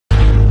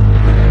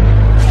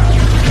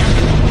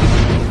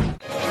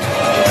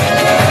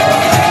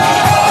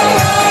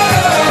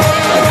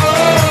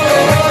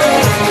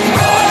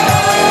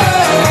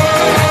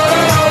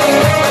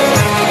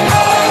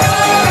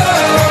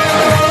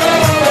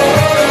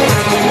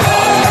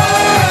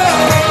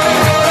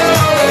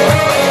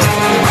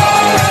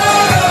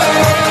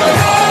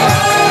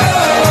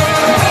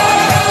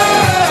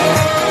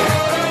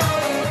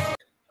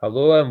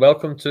Hello and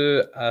welcome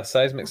to a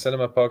Seismic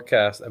Cinema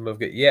podcast, and we've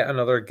got yet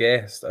another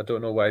guest. I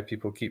don't know why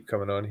people keep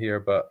coming on here,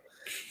 but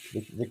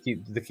they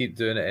keep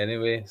doing it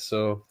anyway.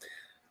 So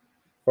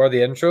for the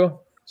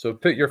intro, so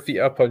put your feet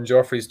up on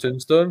Joffrey's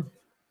tombstone,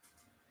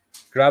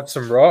 grab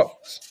some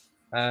rocks,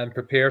 and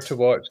prepare to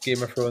watch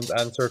Game of Thrones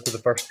answer to the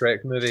first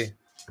Shrek movie.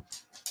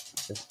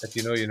 If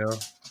you know, you know.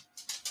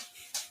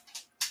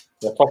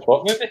 The first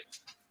what movie?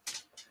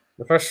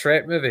 The first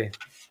Shrek movie.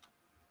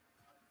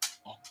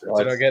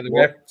 God, Did I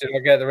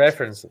get the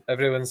reference?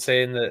 Everyone's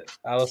saying that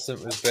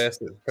Alicent was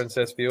best at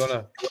Princess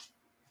Fiona.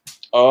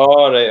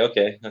 Oh, right,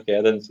 okay. I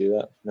didn't see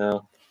that.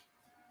 No.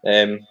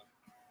 I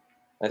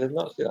did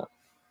not see that.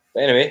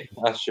 But anyway,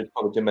 I should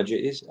probably do my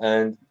duties.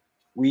 And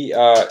we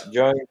are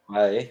joined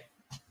by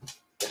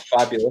the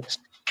fabulous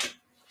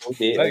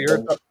Cody. Is that your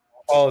dog?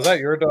 Oh, is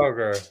that your dog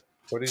or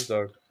Cody's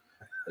dog?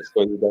 It's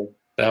Cody dog.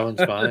 That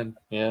one's fine.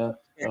 Yeah,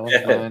 that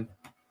one's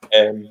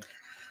fine.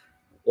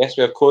 Yes,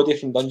 we have Cody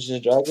from Dungeons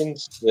and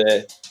Dragons,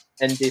 the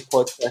indie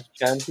podcast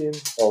champion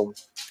of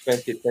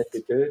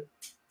 2022,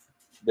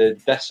 the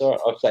disser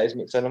of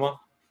Seismic Cinema,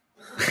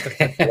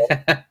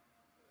 the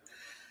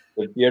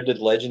bearded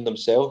legend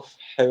himself.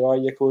 How are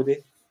you,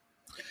 Cody?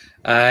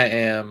 I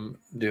am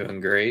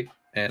doing great,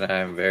 and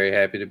I'm very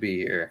happy to be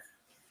here.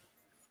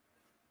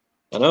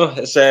 I know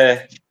it's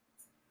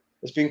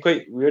been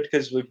quite weird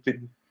because we've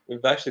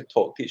actually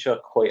talked to each other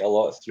quite a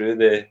lot through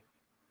the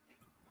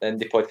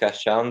Indie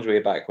Podcast Challenge way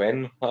back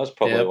when. That was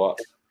probably what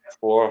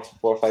 4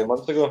 or 5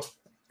 months ago.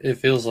 It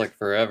feels like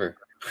forever.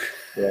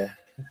 Yeah,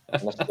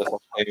 and this is the first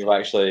time we've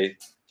actually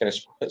kind of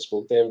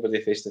spoke to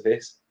everybody face to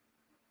face.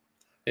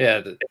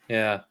 Yeah.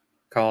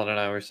 Colin and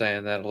I were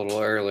saying that a little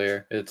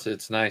earlier.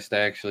 It's nice to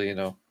actually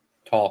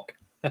talk.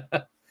 I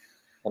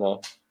know.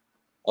 I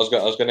was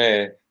trying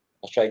to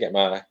get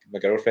my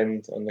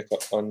girlfriend on the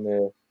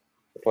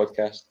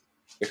podcast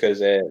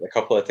because a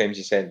couple of times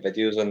you sent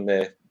videos on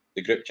the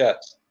group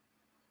chats.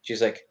 She's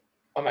like,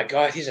 "Oh my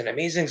god, he's an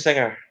amazing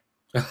singer."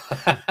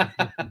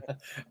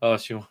 Oh,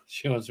 she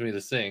wants me to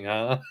sing,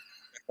 huh?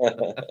 I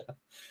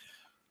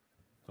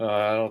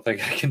don't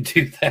think I can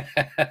do that.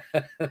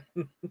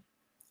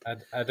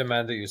 I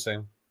demand that you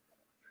sing.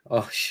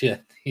 Oh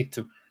shit! It's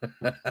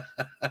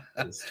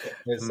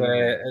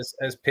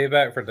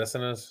payback for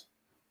dissing us.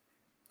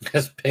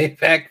 It's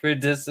payback for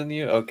dissing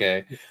you.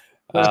 Okay.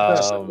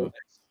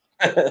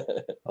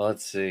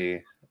 Let's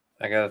see.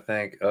 I gotta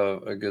think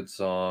of a good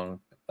song.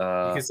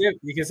 You can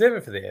save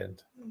it for the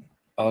end.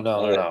 Oh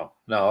no.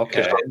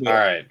 Okay. All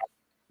right.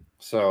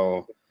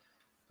 So,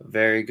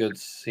 very good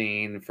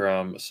scene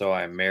from "So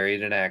I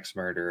Married an Axe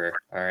Murderer."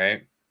 All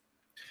right.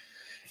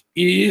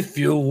 If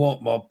you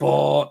want my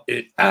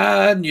body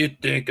and you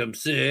think I'm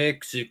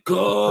sexy,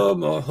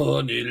 come on,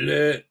 honey,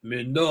 let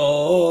me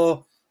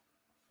know.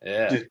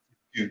 Yeah.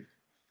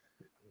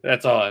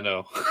 That's all I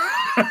know.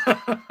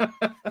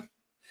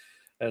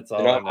 That's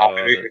all I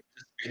know. We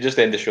can just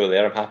end the show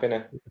there. I'm happy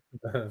now.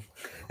 I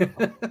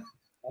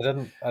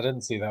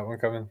didn't see that one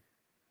coming.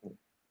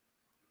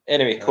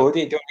 Anyway,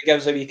 Cody, do you want to give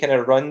us a wee kind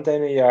of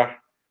rundown of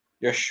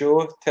your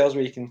show? Tell us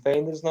where you can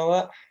find us and all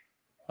that.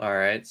 All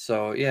right.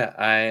 So yeah,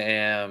 I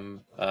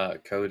am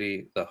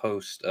Cody, the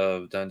host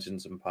of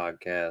Dungeons and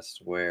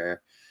Podcasts,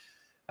 where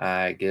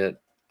I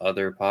get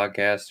other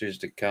podcasters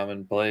to come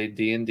and play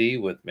D&D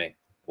with me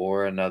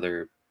or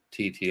another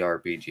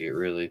TTRPG. It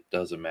really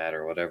doesn't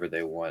matter, whatever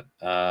they want.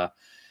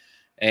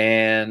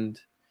 And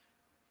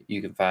you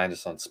can find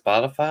us on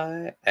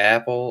Spotify,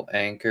 Apple,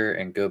 Anchor,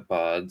 and Good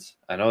Pods.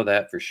 I know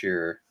that for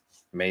sure.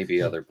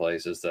 Maybe other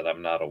places that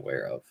I'm not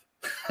aware of.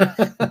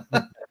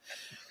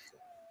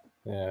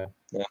 Yeah.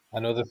 I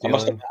know the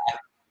feeling.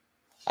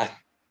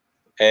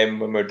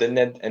 When we're doing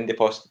the Indie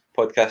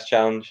Podcast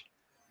Challenge,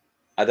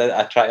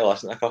 I tried to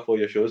listen to a couple of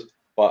your shows,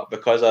 but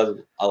because I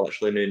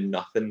literally knew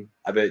nothing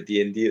about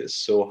D&D, it's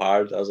so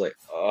hard. I was like,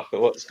 oh,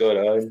 what's going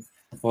on?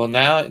 Well,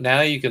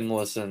 now you can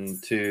listen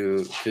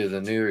to the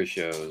newer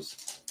shows,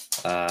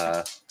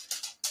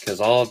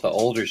 because all of the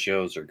older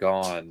shows are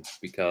gone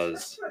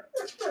because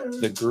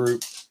the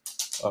group.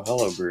 Oh,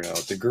 hello, Bruno.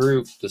 The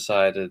group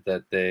decided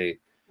that they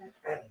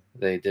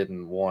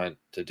didn't want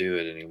to do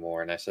it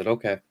anymore, and I said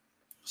okay.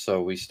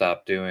 So I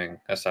stopped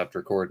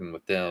recording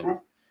with them,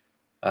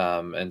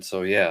 and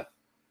so yeah.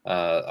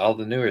 All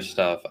the newer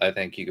stuff, I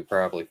think you could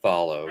probably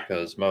follow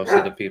because most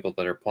of the people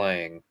that are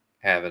playing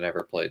haven't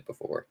ever played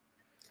before.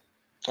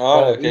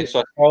 Oh, okay. So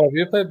have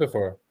you played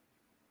before?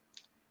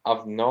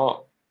 I've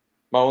not.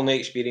 My only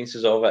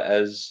experiences of it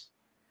is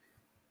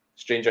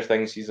Stranger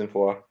Things season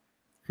 4.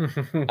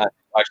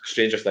 Actually,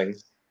 Stranger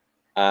Things,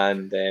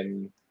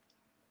 and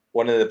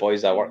one of the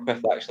boys I work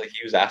with actually,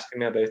 he was asking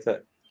me about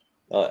it,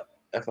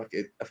 if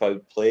I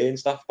would play and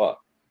stuff, but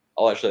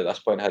I literally at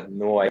this point had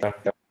no idea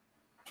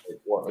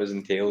what was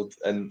entailed,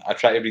 and I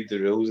tried to read the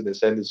rules and it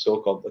sounded so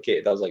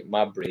complicated. I was like,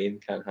 my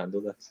brain can't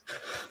handle this.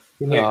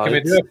 Can we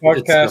do a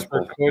podcast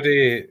where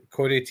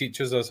Cody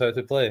teaches us how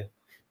to play?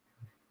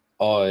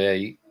 Oh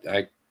yeah,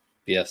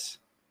 yes.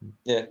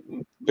 Yeah,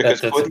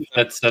 because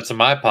that's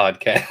my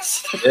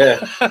podcast.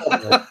 Yeah.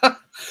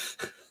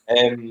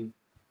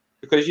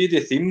 because you do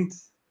themed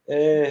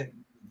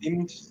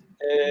games.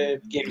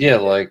 Yeah,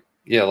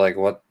 like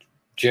what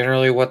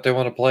generally what they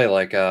want to play.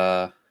 Like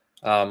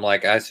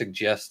I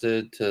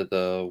suggested to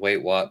the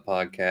Wait What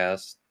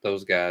podcast,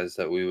 those guys,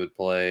 that we would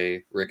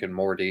play Rick and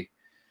Morty,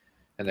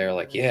 and they're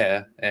like,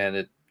 yeah, and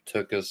it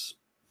took us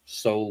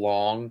so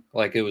long.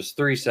 Like it was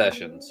 3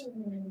 sessions,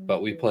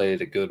 but we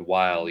played a good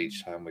while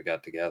each time we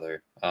got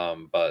together.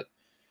 But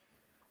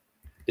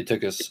it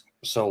took us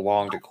so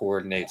long to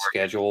coordinate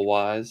schedule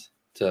wise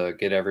to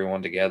get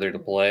everyone together to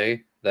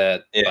play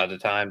that by the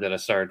time that I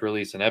started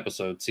releasing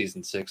episodes,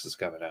 season 6 is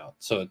coming out.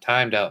 So it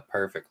timed out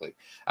perfectly.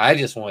 I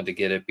just wanted to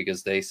get it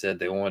because they said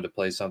they wanted to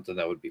play something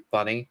that would be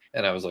funny.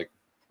 And I was like,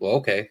 well,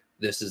 okay,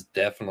 this is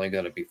definitely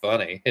going to be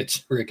funny.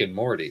 It's Rick and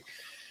Morty.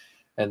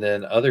 And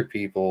then other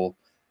people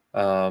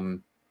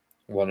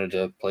wanted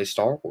to play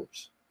Star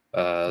Wars.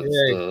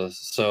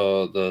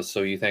 So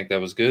you think that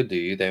was good, do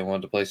you? They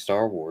wanted to play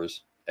Star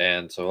Wars.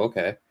 And so,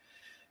 okay.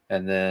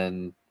 And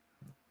then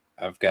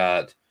I've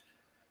got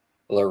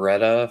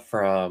Loretta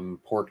from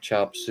Pork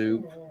Chop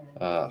Soup,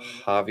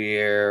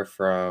 Javier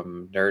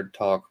from Nerd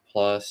Talk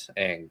Plus,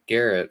 and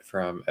Garrett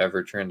from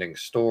Ever Trending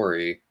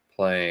Story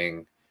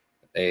playing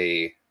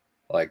a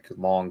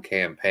long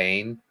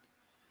campaign,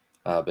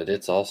 but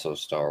it's also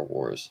Star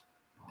Wars.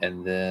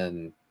 And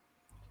then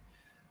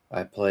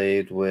I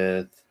played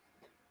with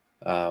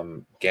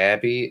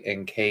Gabby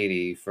and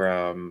Katie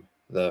from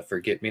the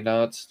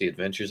Forget-Me-Nots, the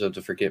Adventures of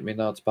the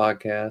Forget-Me-Nots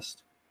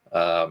podcast,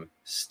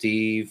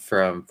 Steve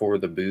from For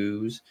the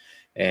Booze,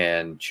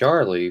 and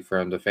Charlie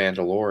from the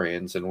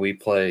Fandalorians, and we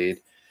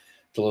played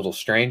the little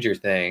Stranger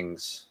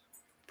Things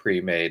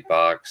pre-made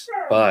box,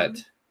 but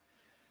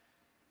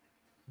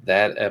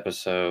that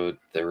episode,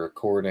 the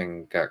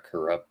recording got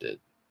corrupted.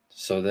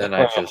 So then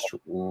I just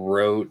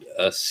wrote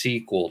a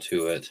sequel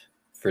to it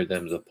for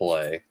them to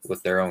play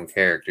with their own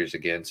characters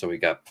again. So we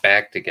got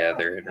back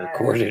together and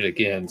recorded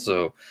again.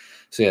 So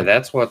yeah,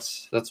 that's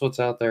what's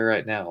out there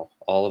right now.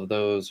 All of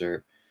those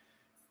are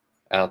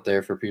out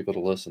there for people to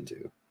listen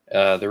to.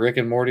 The Rick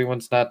and Morty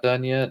one's not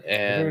done yet,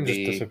 and everyone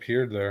just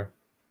disappeared there.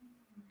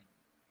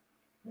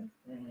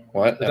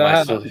 What? Did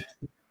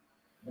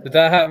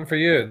that happen for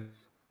you?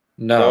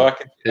 No, I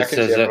can see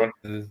everyone.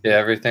 Yeah,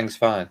 everything's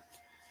fine.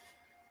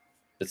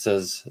 It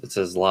says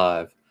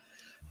live.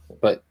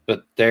 But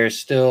there's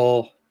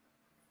still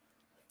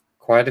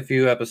quite a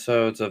few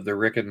episodes of the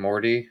Rick and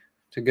Morty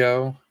to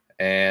go,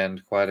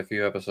 and quite a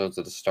few episodes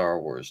of the Star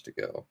Wars to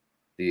go.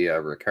 The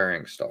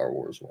recurring Star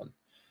Wars one.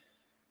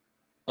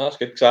 Oh, that's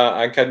good, because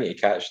I couldn't need to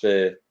catch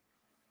the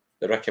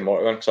Rick and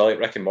Morty one, because I like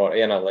Rick and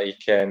Morty, and I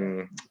like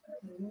the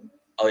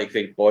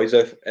boys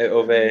out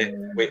of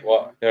Wait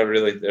What. They're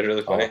really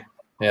funny. Oh,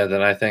 yeah,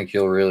 then I think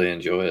you'll really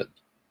enjoy it,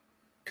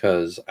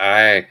 because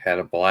I had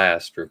a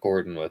blast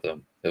recording with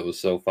them. It was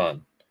so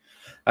fun.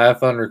 I have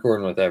fun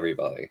recording with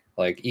everybody.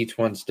 Like, each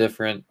one's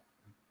different,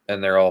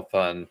 and they're all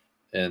fun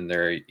in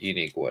their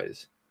unique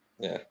ways.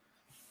 Yeah.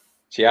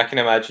 See, I can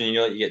imagine,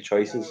 you get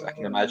choices. I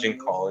can imagine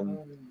Colin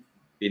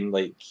being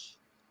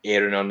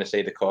erring on the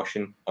side of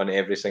caution on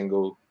every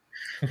single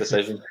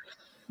decision.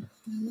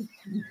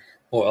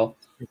 Well,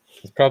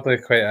 it's probably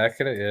quite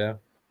accurate, yeah.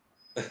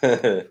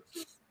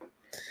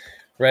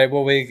 Right,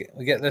 well, we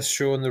get this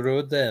show on the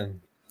road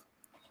then.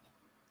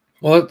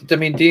 Well, I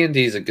mean,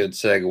 D&D is a good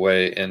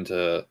segue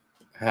into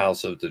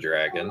House of the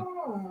Dragon.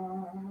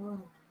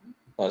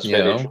 That's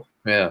very true.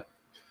 Yeah.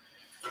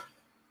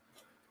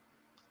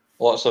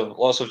 Lots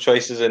of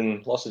choices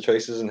in House of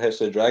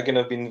the Dragon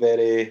have been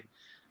very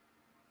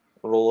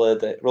roll of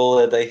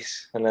the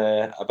dice and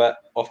a bit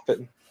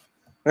off-putting.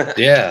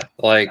 Yeah,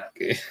 like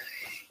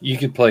you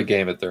could play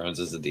Game of Thrones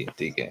as a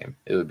D&D game.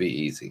 It would be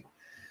easy.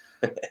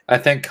 I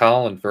think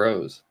Colin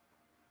froze.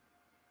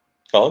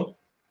 Colin?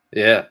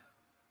 Yeah.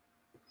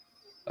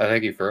 I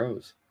think he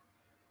froze.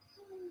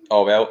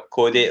 Oh, well,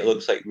 Cody, it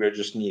looks like we're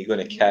just going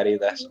to carry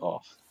this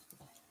off.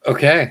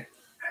 Okay.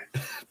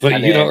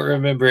 But you don't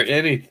remember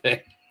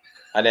anything.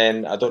 And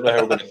then I don't know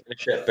how we're going to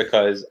finish it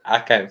because I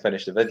can't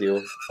finish the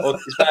video. Oh,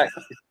 he's back.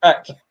 He's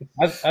back.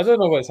 I don't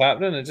know what's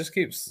happening. It just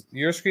keeps...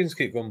 Your screens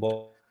keep going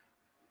black.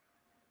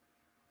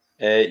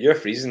 You're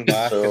freezing,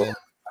 so...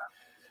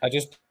 I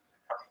just...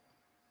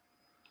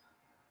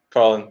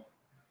 Colin,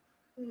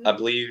 I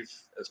believe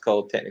it's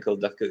called technical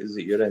difficulties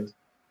at your end.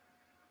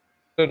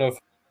 I don't know if...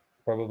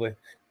 Probably.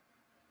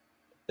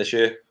 This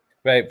year?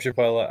 Right,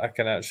 well, I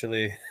can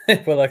actually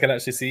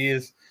see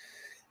you.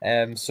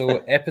 So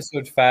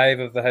episode 5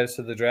 of the House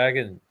of the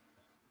Dragon.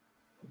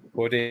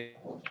 Cody.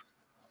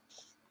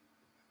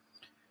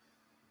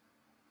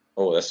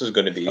 Oh, this is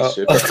going to be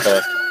super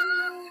tough.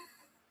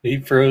 He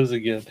froze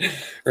again.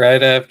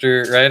 Right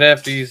after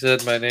you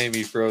said my name,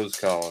 he froze,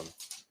 Colin.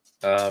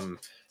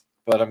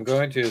 But I'm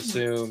going to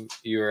assume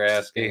you were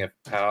asking if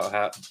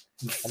how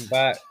I'm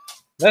back.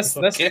 This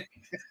okay.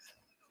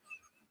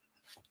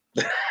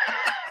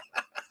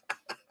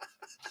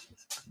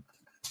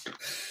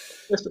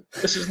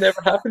 This has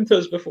never happened to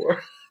us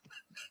before.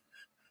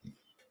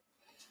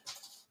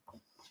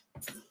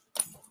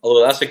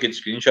 Although that's a good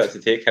screenshot to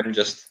take him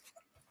just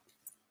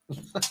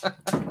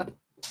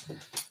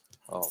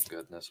Oh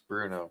goodness,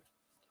 Bruno,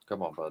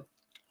 come on, bud.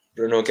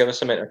 Bruno, give us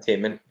some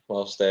entertainment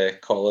whilst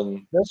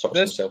Colin sorts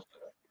This himself.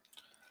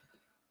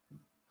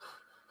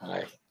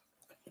 Aye.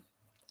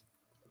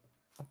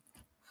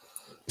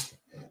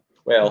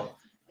 Well,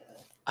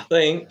 I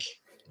think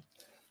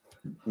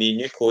me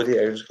and you, Cody,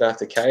 are just gonna have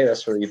to carry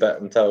this for a wee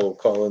bit until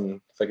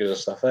Colin figures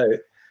his stuff out.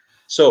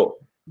 So,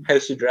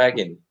 House of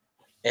Dragon,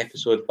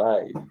 episode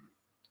 5.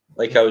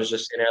 Like I was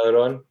just saying earlier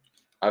on,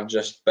 I've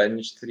just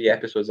binged 3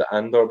 episodes of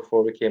Andor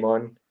before we came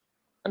on,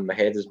 and my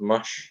head is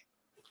mush.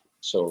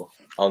 So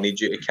I'll need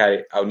you to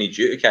carry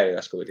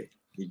this, Cody.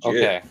 Need you.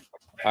 Okay,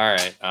 all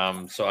right.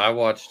 So I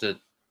watched it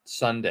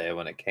Sunday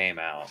when it came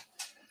out.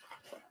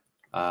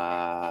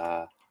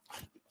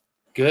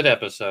 Good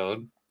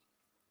episode.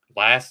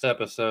 Last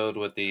episode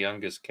with the young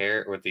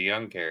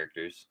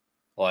characters.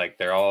 Like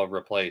they're all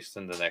replaced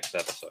in the next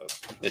episode.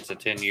 It's a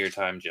 10-year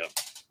time jump.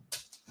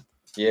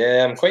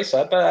 Yeah, I'm quite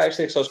sad about that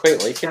actually, because I was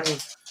quite liking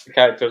the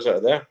characters that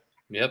are there.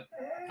 Yep,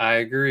 I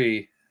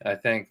agree. I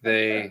think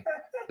they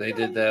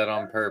did that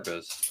on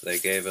purpose. They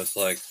gave us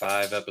like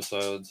 5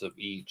 episodes of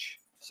each,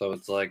 so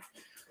it's like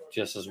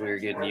just as we were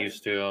getting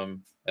used to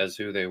them as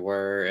who they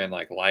were and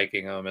like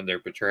liking them and their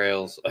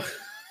portrayals.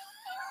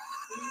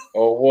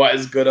 Oh, what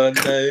is good on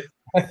now?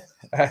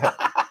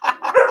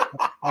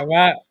 I'm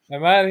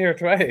out here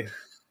twice.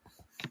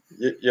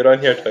 You're on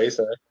here twice,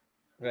 eh?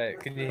 Right,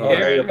 can you Oh, hear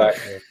now me? you're back.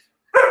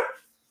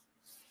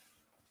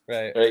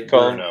 Right,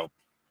 Colin. Bruno.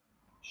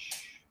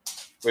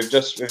 We've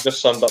just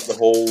summed up the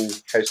whole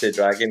House of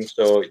Dragon,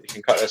 so you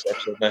can cut this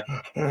episode now.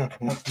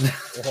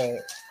 Right.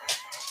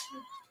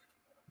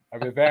 Are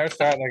we better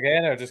starting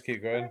again or just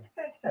keep going?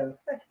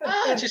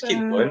 Just keep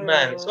going,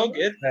 man. It's all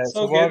good. Right, It's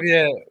so all what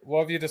good.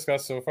 have you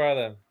discussed so far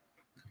then?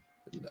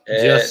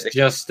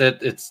 Just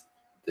that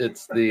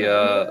it's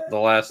the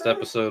last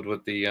episode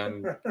with the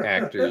young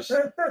actors.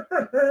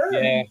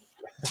 Yeah.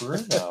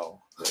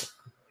 Bruno.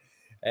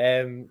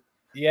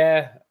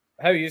 Yeah.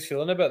 How are you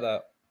feeling about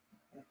that?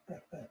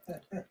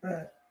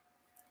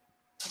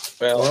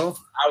 Well,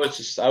 I was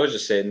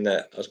just saying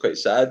that I was quite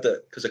sad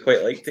that because I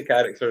quite liked the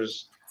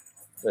characters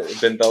that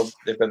they've been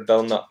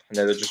building up, and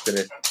now they're just going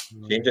to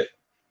change it.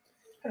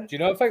 Do you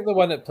not think the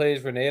one that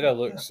plays Rhaenyra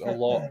looks a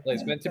lot like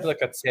it's meant to be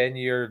like a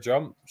 10-year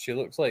jump? She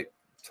looks like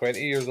 20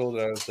 years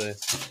older, I would say.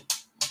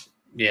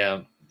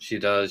 Yeah, she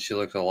does. She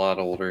looks a lot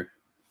older.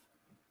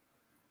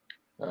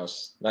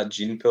 That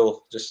gene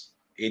pool just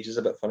ages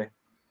a bit funny.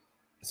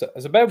 So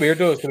it's a bit weird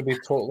though. It's going to be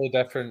totally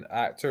different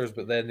actors,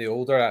 but then the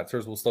older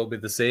actors will still be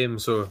the same.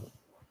 So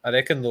I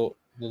reckon they'll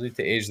need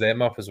to age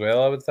them up as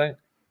well, I would think.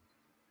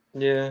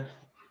 Yeah.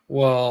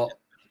 Well,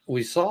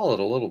 we saw it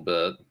a little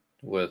bit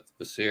with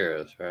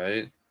Viserys,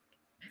 right?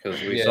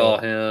 Because we saw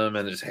him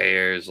and his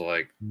hair is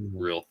like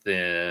real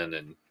thin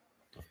and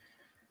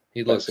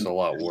he looks a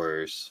lot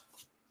worse.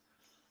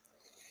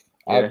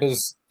 Yeah.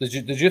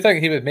 Did you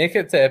think he would make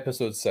it to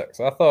episode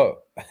 6? I thought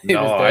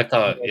I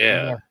thought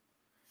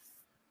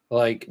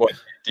like, what,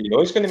 do you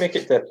know he's going to make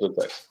it to episode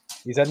 6?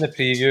 He's in the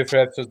preview for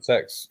episode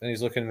 6 and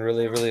he's looking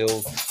really, really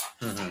old.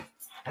 Mm-hmm.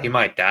 He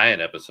might die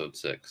in episode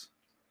 6.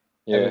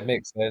 Yeah, it would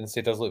make sense.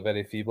 He does look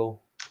very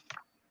feeble.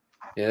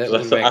 Yeah, that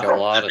would make a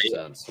lot of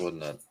sense,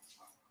 wouldn't it?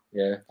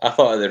 Yeah, I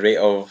thought at the rate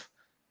of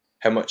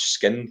how much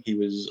skin he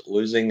was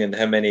losing and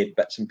how many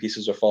bits and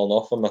pieces were falling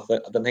off him, I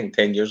didn't think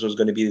 10 years was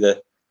going to be the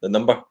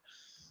number.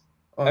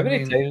 How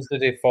many times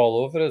did he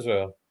fall over as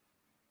well?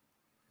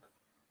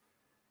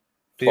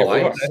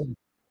 Twice.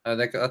 I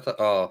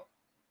thought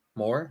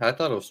more? I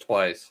thought it was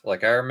twice.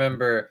 Like I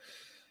remember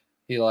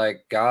he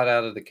like got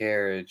out of the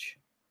carriage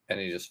and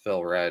he just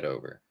fell right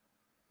over.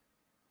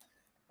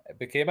 It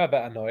became a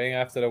bit annoying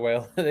after a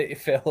while that he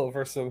fell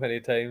over so many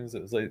times.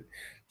 It was like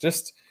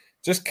just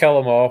kill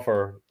him off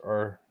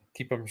or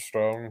keep him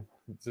strong.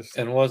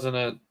 And wasn't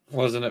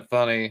it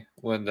funny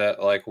when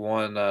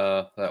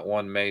that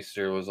one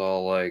maester was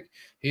all like,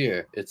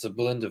 "Here, it's a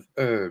blend of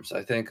herbs.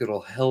 I think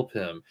it'll help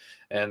him."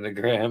 And the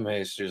Grand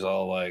Maester's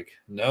all like,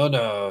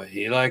 "No,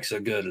 he likes a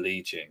good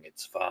leeching.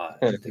 It's fine.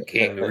 The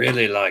king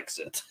really likes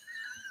it."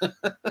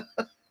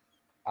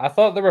 I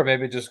thought they were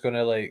maybe just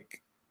gonna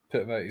like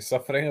put him out of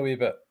suffering a wee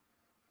bit.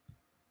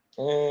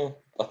 I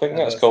think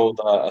that's called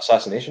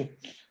assassination.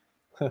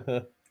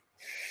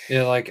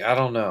 Yeah, like I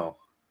don't know.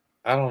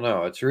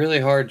 It's really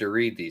hard to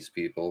read these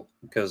people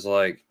because,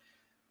 like,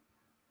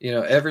 you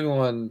know,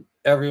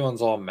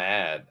 everyone's all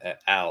mad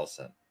at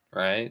Allison,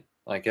 right?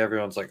 Like,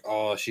 everyone's like,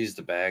 "Oh, she's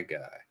the bad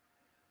guy."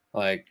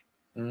 Like,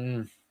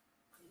 none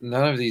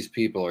of these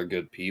people are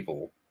good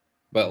people.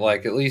 But,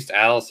 like, at least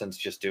Allison's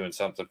just doing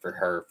something for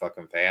her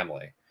fucking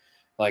family.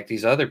 Like,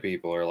 these other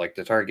people are like,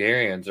 the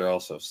Targaryens are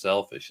also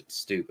selfish and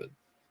stupid.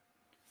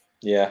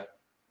 Yeah.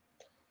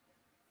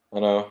 I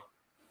know.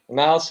 And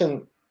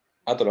Allison,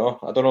 I don't know.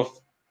 I don't know if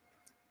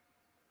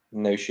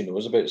now she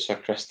knows about Sir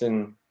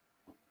Kristen,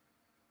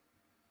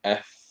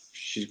 if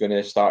she's going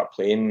to start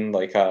playing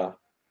like a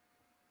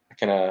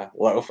kind of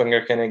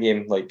Littlefinger kind of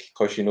game, like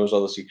because she knows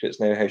all the secrets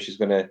now, how she's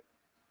going to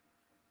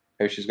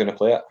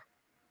play it.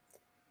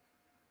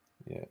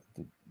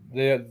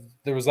 Yeah,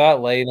 there was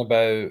that line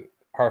about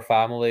her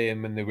family,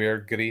 and when they wear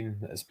green,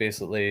 it's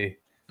basically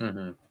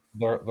Mm-hmm.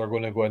 they're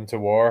going to go into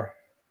war.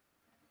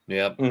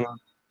 Yep. Mm.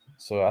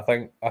 So I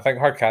think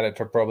her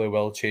character probably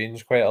will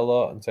change quite a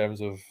lot in terms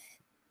of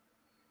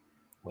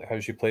like how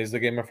she plays the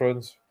Game of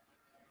Thrones.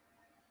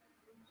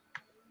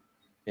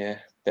 Yeah,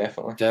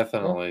 definitely.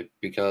 Definitely,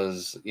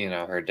 because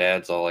her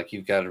dad's all like,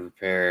 "You've got to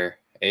prepare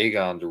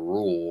Aegon to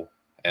rule,"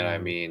 and I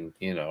mean,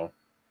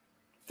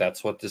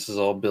 that's what this is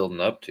all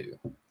building up to.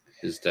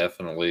 Is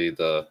definitely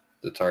the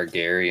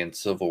Targaryen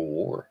civil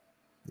war.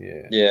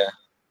 Yeah. Yeah.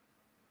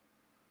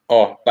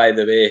 Oh, by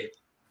the way,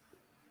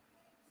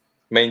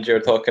 mind you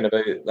were talking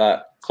about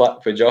that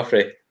clip with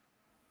Joffrey.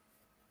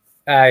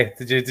 Aye,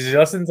 did you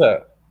listen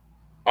to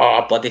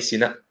Oh, I bloody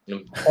seen it.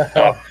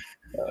 it?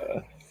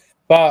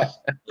 But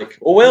Like,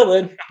 oh well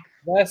then.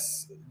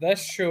 this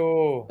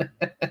show,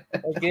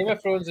 like Game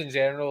of Thrones in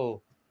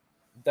general,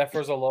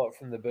 differs a lot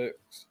from the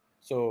books.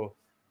 So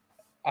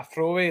a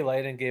throwaway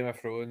line in Game of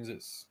Thrones,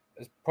 it's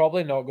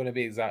probably not going to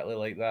be exactly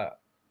like that.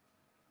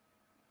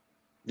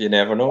 You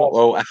never know.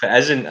 Well, if it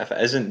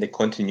isn't, the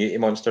continuity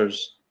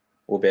monsters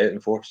will be out in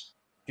force.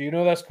 Do you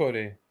know this,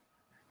 Cody?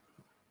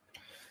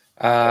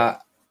 I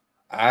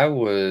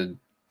would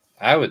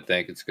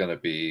think it's going to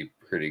be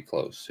pretty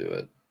close to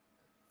it.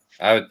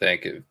 I would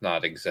think if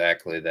not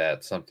exactly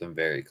that, something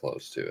very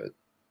close to it.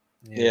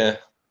 Yeah,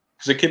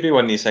 because it could be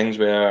one of these things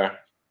where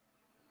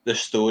the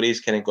stories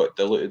kind of got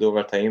diluted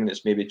over time, and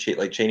it's maybe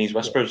like Chinese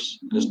whispers.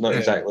 And it's not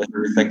exactly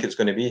who we think it's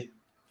going to be.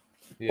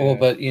 Yeah. Well,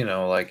 but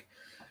like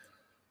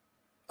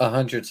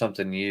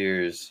 100-something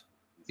years,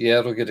 yeah,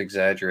 it'll get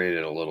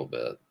exaggerated a little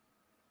bit,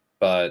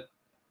 but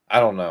I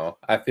don't know.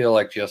 I feel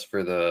like just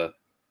for the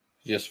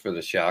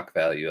shock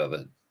value of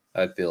it,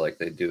 I feel like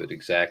they do it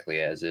exactly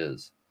as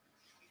is.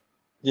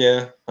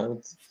 Yeah,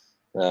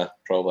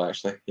 probably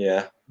actually.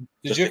 Yeah.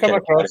 Did you come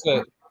across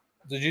it?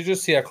 Did you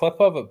just see a clip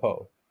of it,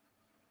 Paul?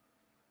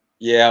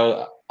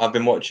 Yeah, I've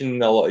been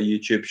watching a lot of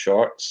YouTube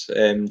shorts,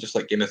 just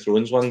like Game of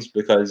Thrones ones,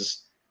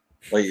 because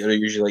like they're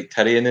usually like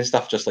Tyrion and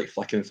stuff, just like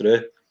flicking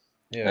through.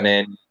 Yeah. And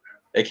then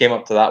it came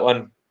up to that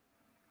one,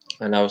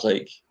 and I was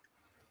like,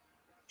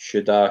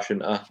 should I,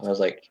 shouldn't I? And I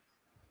was like,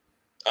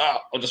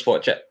 I'll just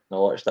watch it. And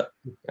I watched it,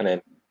 and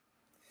then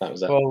that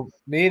was it. Well,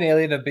 me and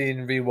Alien have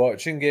been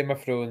rewatching Game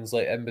of Thrones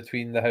like in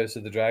between the House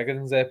of the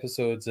Dragons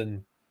episodes,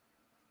 and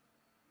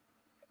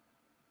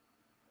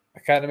I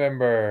can't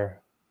remember.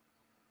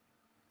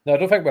 No, I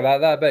don't think we're at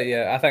that bit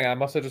yet. I think I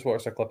must have just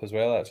watched a clip as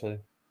well, actually.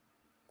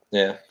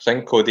 Yeah, I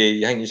think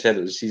Cody, I think you said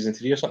it was season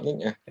 3 or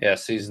something, yeah? Yeah,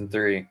 season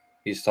 3.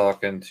 He's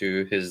talking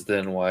to his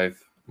then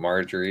wife,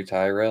 Marjorie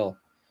Tyrell.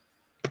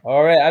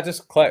 All right, I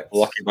just clicked.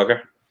 Lucky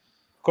bugger.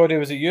 Cody,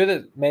 was it you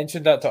that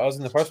mentioned that to us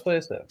in the first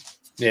place? Then?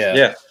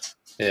 Yeah.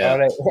 All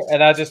right,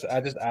 and I just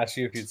asked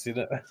you if you'd seen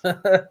it.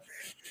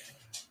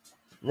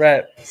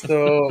 Right.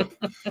 So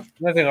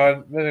moving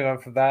on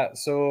from that.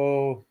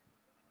 So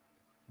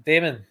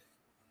Damon,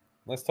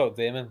 let's talk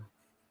Damon.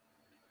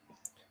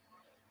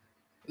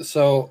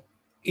 So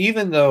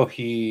even though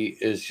he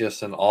is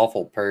just an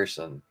awful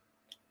person,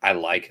 I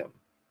like him.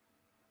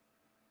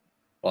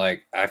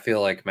 Like, I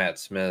feel like Matt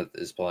Smith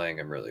is playing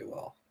him really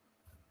well.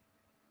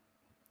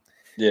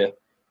 Yeah. I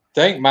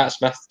think Matt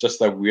Smith's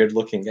just a weird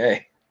looking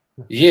guy.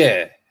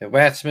 Yeah,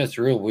 Matt Smith's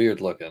real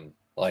weird looking.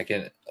 Like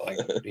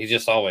he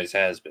just always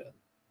has been.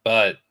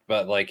 But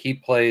like he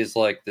plays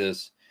like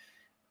this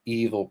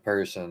evil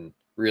person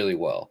really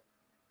well.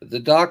 The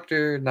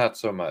Doctor, not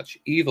so much.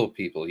 Evil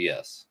people,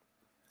 yes.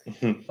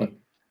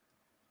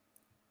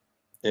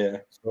 Yeah.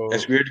 So,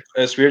 It's weird.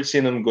 It's weird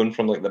seeing him going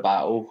from like the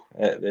battle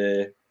at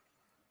the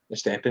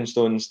stepping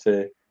stones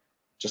to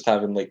just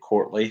having like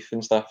court life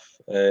and stuff.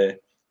 And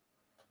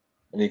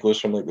he goes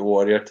from like the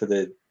warrior to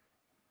the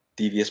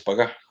devious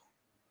bugger.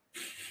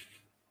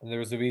 and there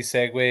was a wee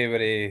segue where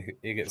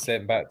he gets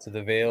sent back to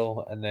the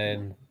Vale, and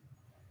then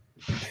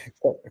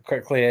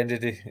quickly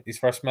ended his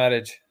first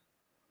marriage.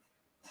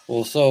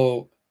 Well,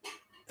 so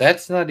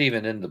that's not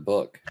even in the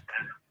book.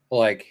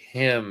 Like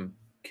him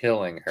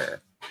killing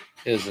her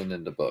isn't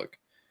in the book.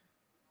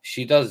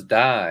 She does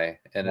die,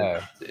 and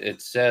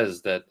it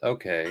says that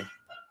okay,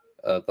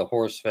 the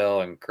horse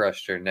fell and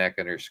crushed her neck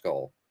and her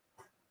skull,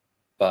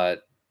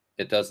 but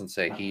it doesn't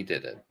say he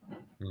did it.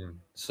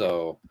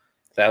 So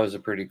that was a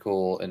pretty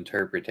cool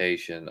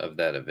interpretation of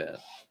that event.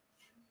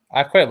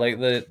 I quite like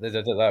that they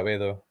did it that way,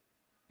 though.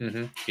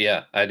 Mm-hmm.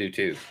 Yeah, I do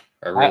too.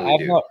 I really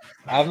do.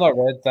 I've not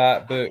read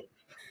that book.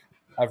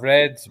 I've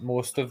read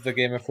most of the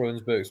Game of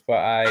Thrones books, but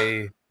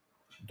I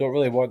don't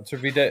really want to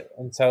read it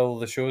until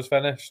the show's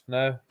finished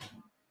now.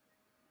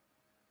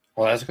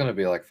 Well, that's going to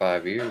be like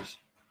 5 years.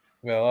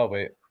 Well, I'll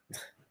wait.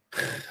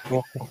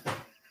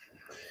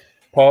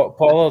 Paul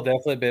will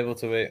definitely be able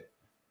to wait.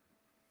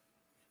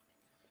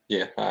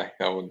 Yeah, I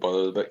wouldn't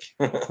bother the book.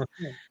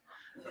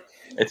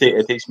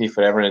 It takes me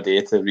forever and a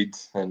day to read,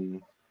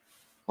 and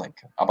like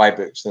I buy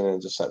books and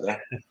then just sit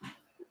there.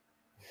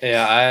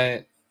 Yeah,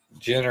 I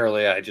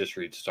just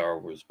read Star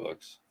Wars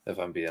books, if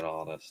I'm being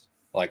honest.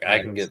 Like I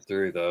can get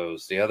through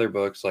those. The other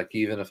books, like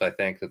even if I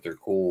think that they're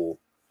cool,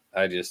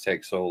 I just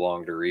take so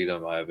long to read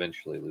them, I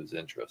eventually lose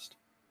interest.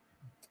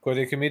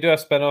 Cody, can we do a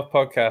spin-off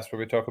podcast where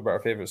we talk about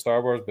our favorite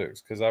Star Wars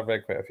books? Because I've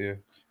read quite a few.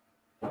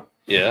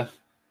 Yeah,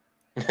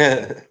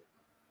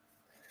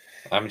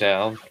 I'm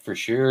down for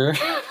sure.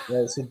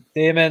 Yeah, so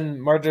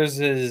Damon murders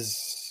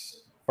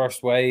his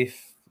first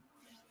wife,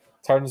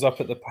 turns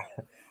up at the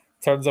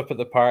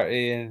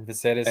party, and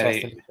Viserys And has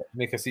he- to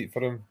make a seat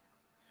for him.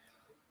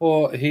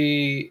 Well,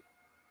 he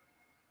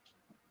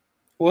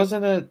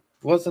wasn't it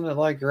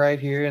like right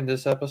here in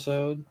this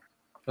episode,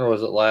 or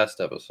was it last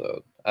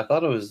episode? I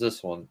thought it was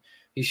this one.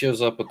 He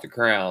shows up with the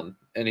crown,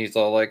 and he's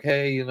all like,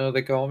 "Hey,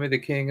 they call me the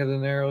King of the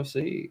Narrow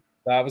Sea."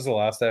 That was the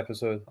last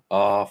episode.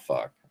 Oh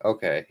fuck.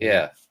 Okay,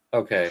 yeah.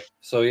 Okay,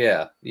 so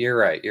yeah, you're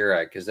right.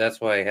 Because that's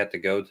why I had to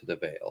go to the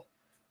Vale,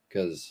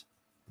 because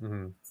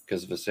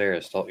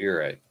Viserys told. You're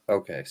right.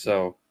 Okay,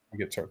 so You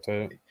get chucked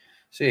out.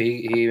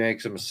 see, he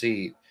makes him a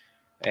seat,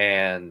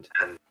 and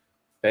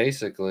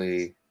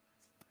basically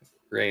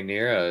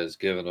Rhaenyra is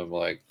giving him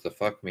like the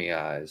fuck me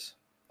eyes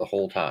the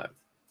whole time.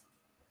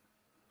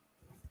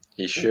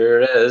 He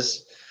sure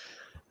is.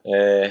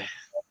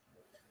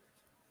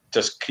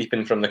 Just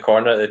creeping from the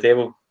corner of the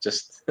table.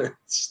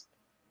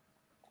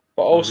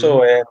 But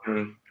also,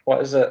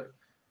 what is it?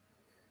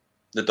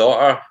 The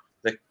daughter,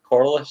 the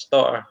Corlys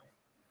daughter.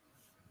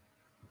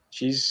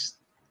 She's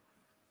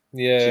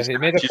Yeah, he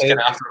made a she's kind of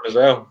after him as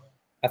well.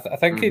 I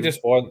think he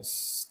just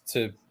wants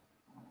to.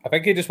 I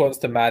think he just wants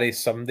to marry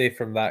somebody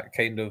from that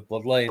kind of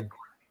bloodline,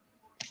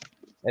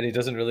 and he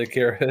doesn't really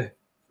care.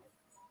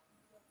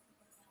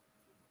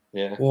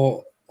 Yeah.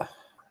 Well,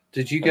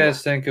 did you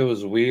guys think it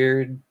was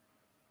weird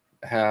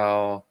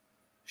how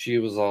she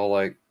was all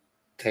like,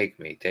 take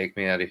me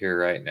out of here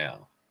right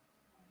now?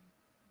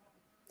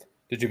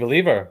 Did you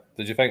believe her?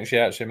 Did you think she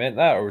actually meant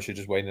that, or was she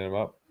just winding him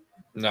up?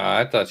 No,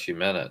 I thought she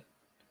meant it.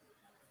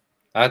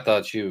 I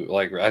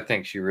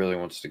think she really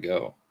wants to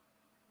go.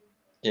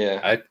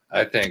 Yeah.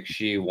 I think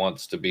she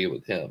wants to be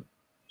with him.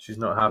 She's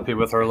not happy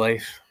with her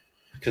life.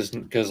 Because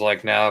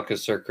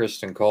Sir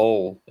Kristen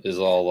Cole is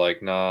all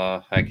like,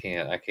 nah, I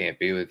can't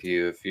be with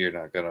you if you're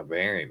not gonna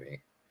marry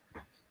me.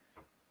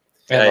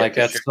 And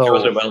she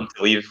wasn't willing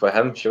to leave with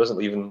him. She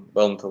wasn't even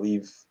willing to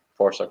leave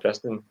for Sir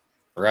Kristen.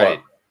 Right.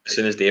 But as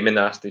soon as Daemon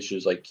asked her, she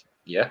was like,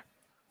 yeah.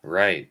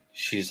 Right.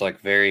 She's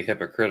like very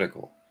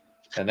hypocritical.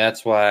 And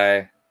that's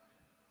why,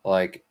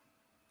 like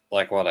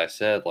what I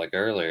said like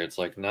earlier, it's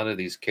like none of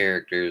these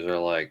characters are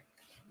like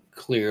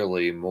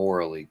clearly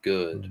morally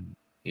good,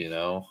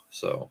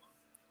 So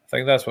I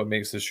think that's what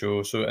makes the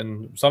show. So,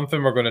 and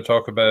something we're going to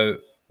talk about,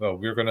 well,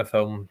 we're going to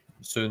film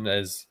soon,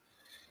 is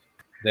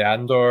the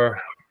Andor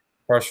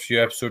first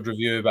few episode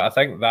review. But I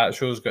think that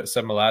show's got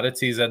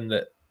similarities in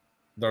that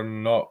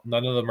none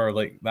of them are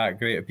like that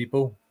great at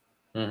people.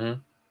 Which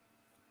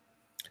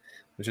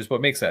is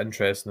what makes it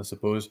interesting, I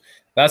suppose.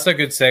 That's a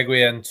good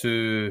segue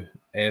into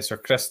Sir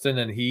Kristen,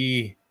 and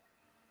he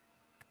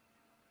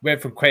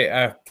went from quite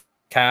a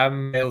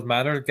calm,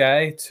 mild-mannered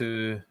guy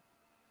to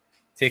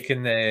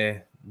taking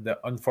the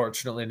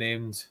unfortunately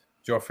named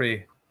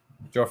Joffrey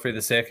II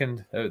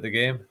out of the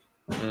game.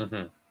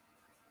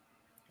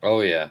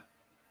 Oh yeah,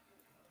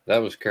 that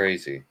was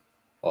crazy.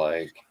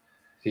 Like,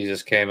 he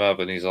just came up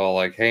and he's all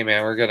like, "Hey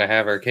man, we're gonna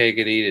have our cake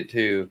and eat it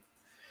too."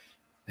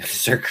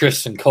 Sir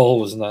Kristen Cole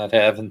was not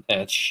having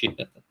that shit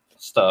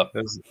stuff.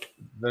 There's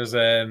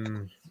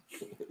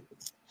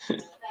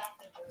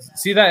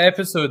see that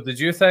episode, did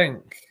you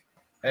think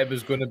it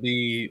was going to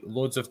be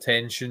loads of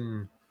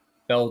tension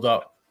build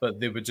up, but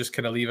they would just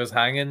kind of leave us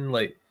hanging?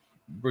 Like,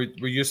 were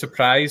you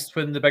surprised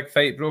when the big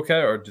fight broke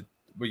out, or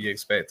were you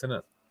expecting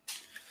it?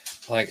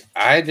 Like,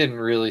 I didn't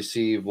really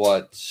see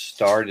what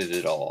started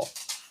it all.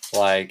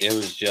 Like, it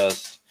was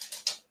just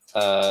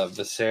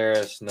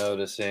Viserys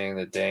noticing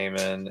that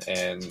Daemon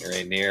and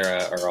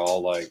Rhaenyra are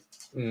all like,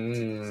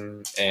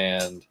 and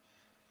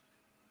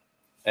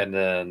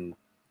then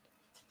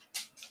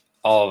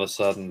all of a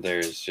sudden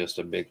there's just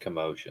a big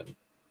commotion.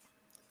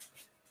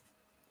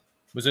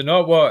 Was it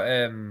not what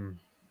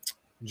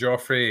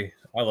Joffrey?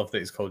 I love that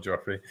he's called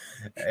Joffrey.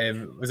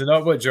 Was it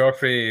not what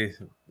Joffrey?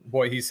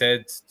 What he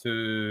said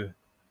to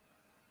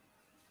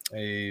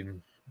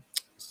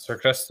Sir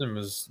Kristen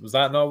was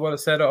that not what it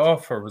set it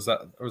off, or was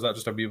that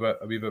just a wee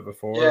bit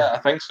before? Yeah, I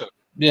think so.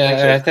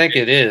 Yeah, I think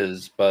it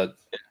is, but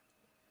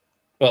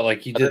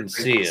like you didn't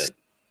see it.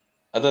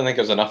 I don't think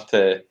it was enough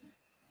to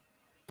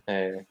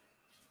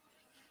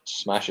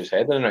smash his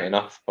head in right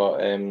enough, but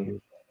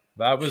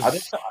that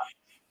was.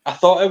 I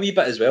thought a wee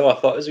bit as well. I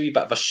thought it was a wee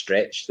bit of a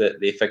stretch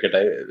that they figured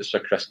out it was Sir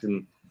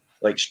Kristen,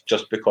 like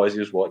just because he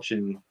was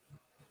watching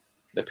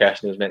the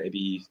person who was meant to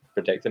be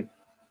protecting.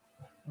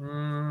 You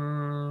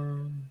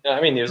know what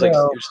I mean? He was like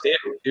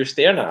he was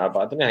staring at her, but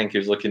I didn't think he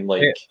was looking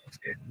like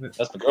that's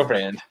my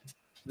girlfriend.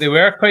 They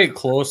were quite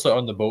close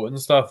on the boat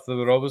and stuff. They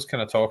were always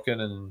kind of talking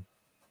and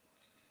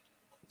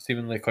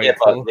seemingly quite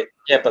close. But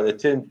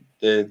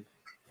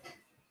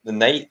the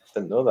knight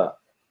didn't know that.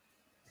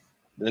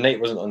 The knight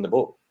wasn't on the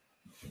boat.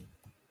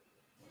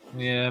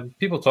 Yeah,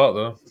 people talk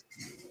though.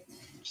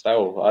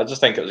 still, I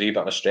just think it was a wee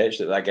bit of a stretch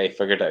that guy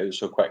figured it out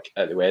so quick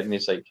at the wedding.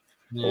 He's like,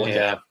 well, look at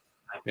Yeah, him.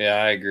 yeah,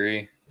 I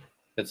agree.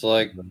 It's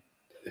like,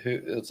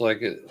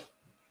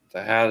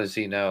 how does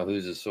he know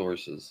who's his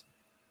sources?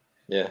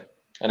 Yeah.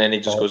 And then he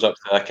just Oh. goes up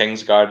to the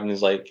King's Guard and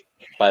he's like,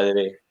 by the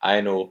way, I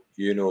know,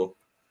 you know,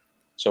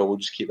 so we'll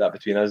just keep that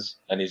between us.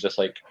 And he's just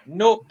like,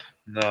 nope.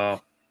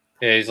 No.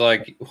 Yeah, he's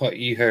like, what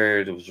you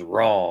heard was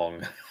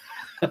wrong.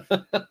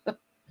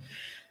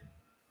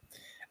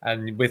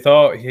 And we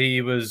thought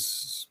he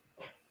was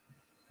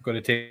going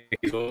to take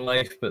his own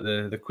life, but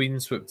the Queen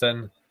swooped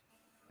in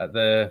at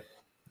the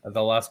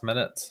last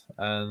minute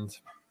and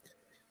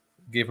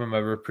gave him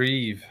a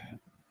reprieve.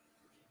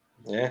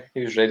 Yeah,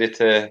 he was ready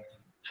to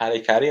Harry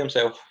carry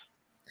himself.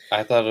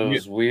 I thought it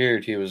was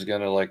weird he was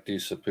gonna like do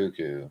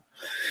seppuku.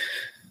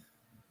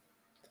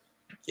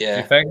 Yeah.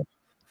 Do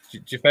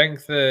you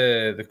think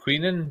the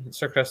Queen and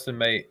Sir Kristen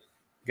might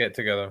get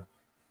together?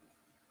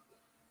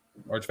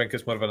 Or do you think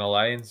it's more of an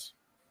alliance?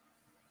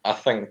 I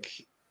think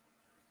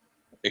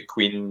the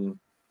Queen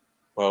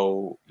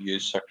will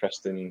use Sir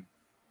Kristen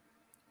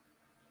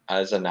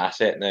as an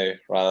asset now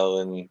rather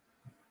than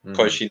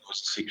because she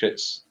knows the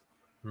secrets.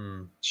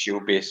 She'll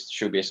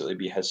basically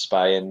be his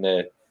spy in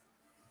the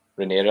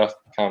Rhaenyra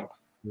camp.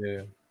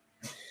 Yeah.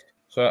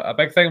 So a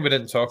big thing we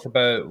didn't talk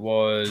about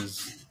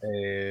was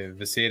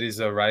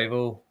Viserys'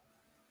 arrival.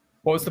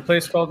 What was the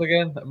place called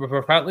again? We've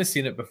apparently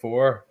seen it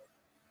before.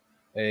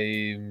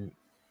 When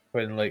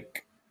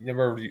like you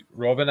remember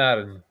Robin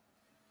Aaron,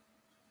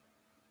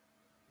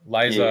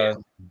 Liza,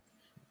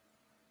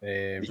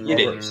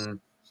 Robert's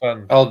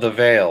son. Oh, the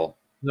Vale.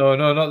 No,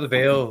 not the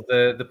Vale.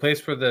 The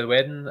place where the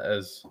wedding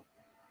is.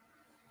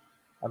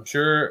 I'm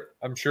sure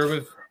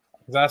we've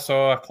because I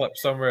saw a clip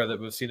somewhere that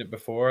we've seen it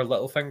before.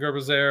 Littlefinger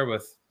was there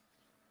with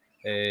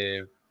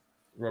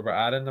Robert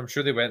Aaron. I'm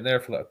sure they went there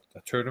for like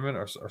a tournament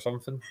or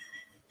something.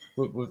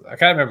 I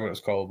can't remember what it's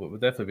called, but we've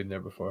definitely been there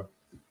before.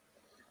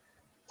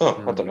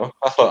 Oh, I don't know.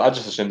 I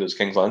just assumed it was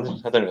King's Landing.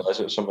 I didn't realize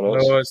it was someone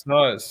else. No, it's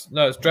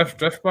not. It's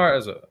Driftmart,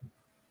 is it?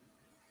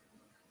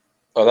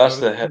 Oh, that's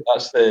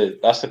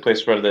the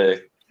place where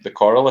the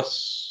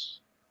Corliss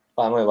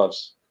family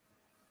lives.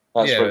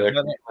 That's where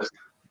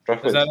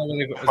Is that not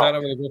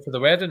where they go for the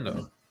wedding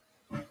though?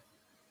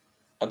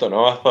 I don't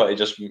know. I thought he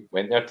just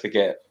went there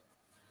to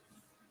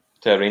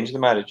arrange the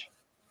marriage.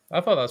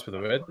 I thought that's where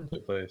the wedding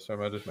took place. Or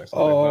am I just mixing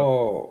things up?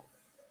 Oh,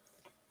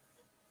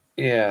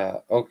 yeah.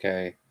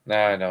 Okay,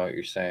 now I know what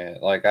you're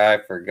saying. Like I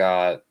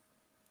forgot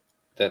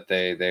that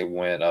they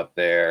went up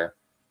there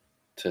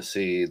to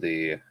see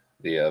the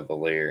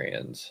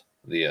Valyrians,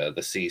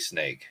 the sea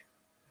snake.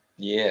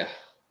 Yeah.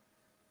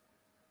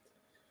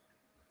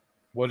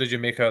 What did you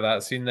make of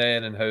that scene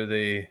then, and how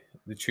they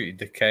treated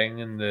the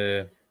king and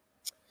the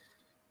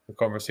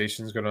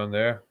conversations going on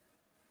there?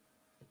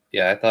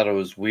 Yeah, I thought it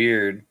was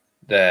weird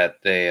that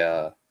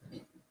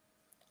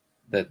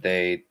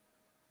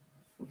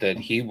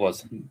he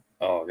wasn't.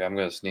 Oh, I'm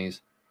gonna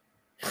sneeze.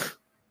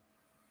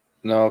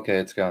 No, okay,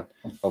 it's gone.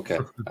 Okay.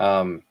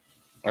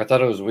 I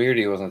thought it was weird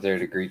he wasn't there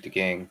to greet the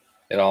king.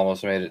 It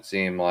almost made it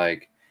seem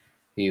like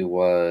he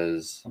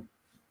was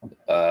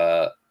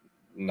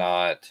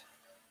not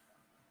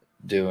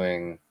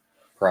doing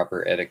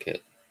proper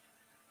etiquette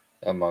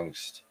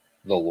amongst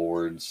the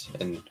lords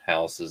and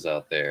houses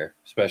out there,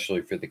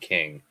 especially for the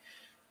king.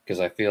 Because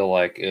I feel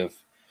like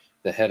if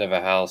the head of a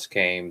house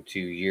came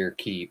to your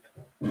keep,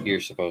 you're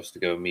supposed to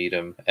go meet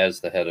him as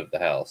the head of the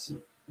house.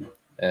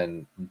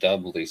 And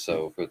doubly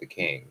so for the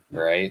king,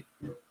 right?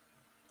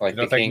 Like you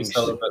don't think he's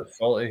still a bit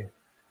faulty?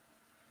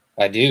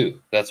 I do.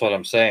 That's what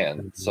I'm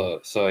saying. So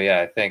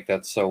yeah, I think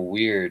that's so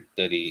weird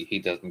that he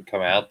doesn't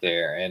come out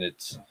there, and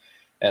it's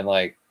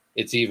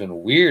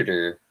even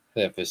weirder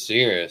that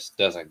Viserys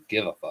doesn't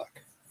give a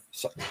fuck,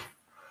 so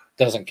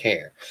doesn't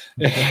care.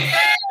 Do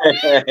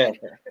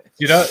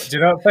you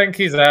not think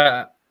he's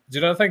at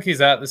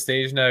the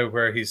stage now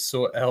where he's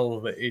so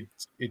ill that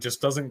he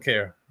just doesn't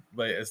care?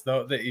 Like it's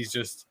not that he's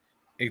just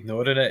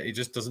ignoring it; he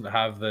just doesn't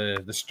have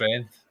the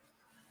strength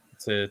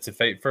to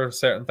fight for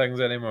certain things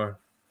anymore.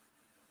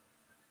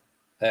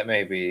 That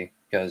may be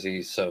because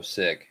he's so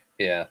sick.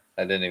 Yeah,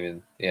 I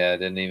didn't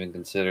even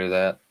consider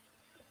that.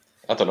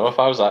 I don't know. If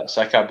I was that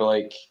sick, I'd be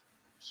like,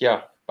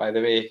 here, by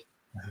the way,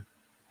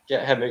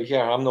 get him out here.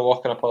 I'm not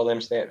walking up all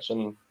them steps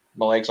and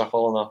my legs are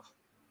falling off.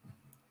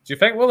 Do you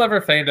think we'll ever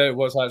find out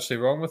what's actually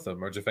wrong with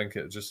him, or do you think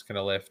it just kind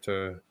of left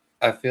to?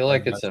 I feel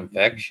like it's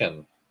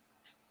infection.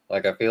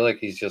 Like I feel like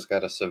he's just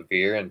got a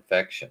severe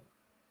infection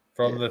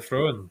from the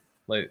throne.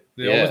 Like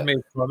they always made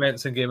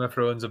comments in Game of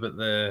Thrones about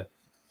the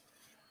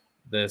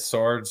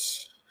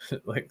swords,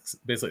 like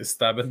basically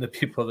stabbing the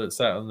people that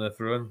sat on the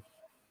throne.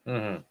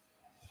 Mm-hmm.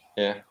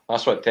 Yeah,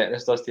 that's what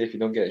tetanus does to you if you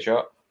don't get a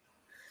shot.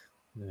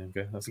 Yeah,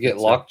 okay, that's you get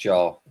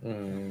lockjaw.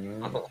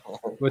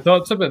 Mm-hmm. We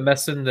talked about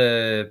missing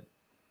the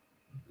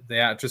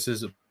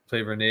actresses that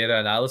play Rhaenyra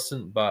and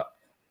Alicent, but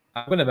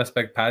I'm going to miss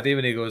Big Paddy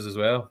when he goes as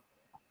well.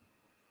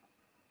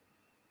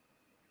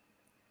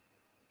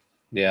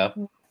 Yeah.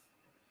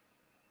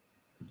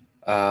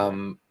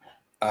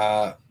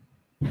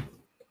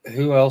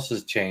 Who else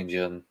is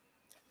changing?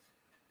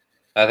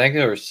 I think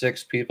there were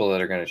 6 people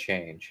that are going to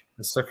change.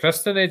 Is Sir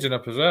Kristen aging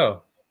up as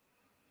well?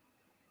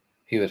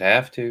 He would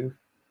have to.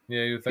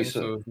 Yeah, you think He's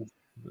so?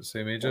 The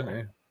same age, isn't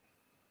he?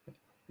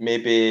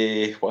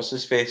 Maybe what's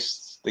his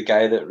face? The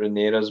guy that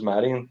Rhaenyra's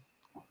marrying.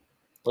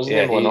 What's his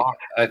Yeah, name? Lenore.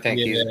 I think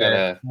he's Yeah,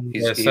 gonna yeah,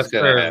 he's gonna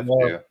sister as have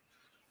well. to.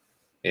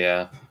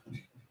 Yeah.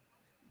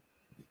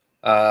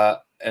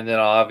 And then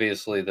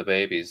obviously the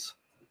babies.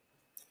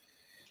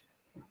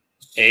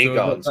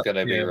 Aegon's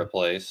gonna be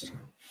replaced.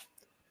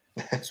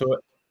 So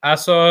I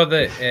saw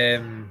that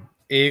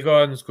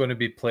Aegon's going to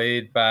be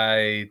played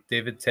by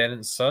David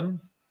Tennant's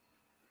son.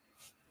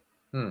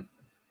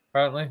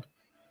 Apparently.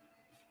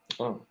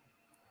 Oh.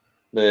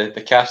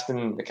 The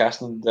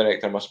casting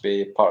director must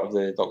be part of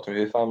the Doctor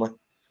Who family.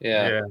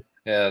 Yeah.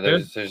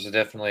 There's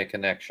definitely a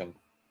connection.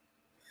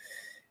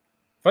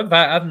 Fun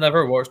fact: I've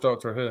never watched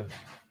Doctor Who.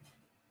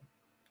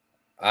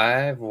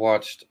 I've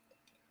watched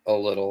a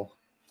little.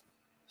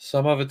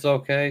 Some of it's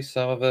okay.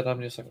 Some of it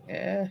I'm just like,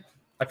 eh.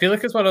 I feel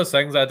like it's one of those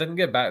things I didn't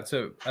get back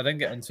to. I didn't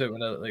get into it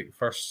when I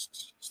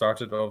first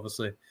started,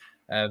 obviously.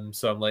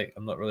 So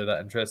I'm not really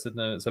that interested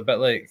now. It's a bit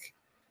like,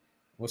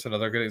 what's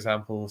another good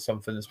example?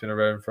 Something that's been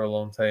around for a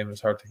long time.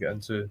 It's hard to get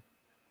into.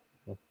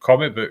 Well,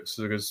 comic books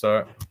is a good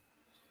start.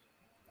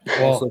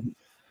 Well, Also,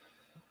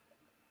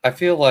 I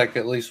feel like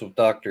at least with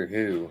Doctor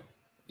Who,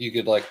 you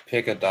could like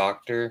pick a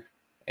doctor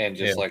and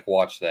just like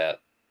watch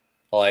that.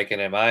 Like,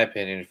 and in my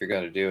opinion, if you're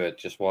going to do it,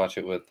 just watch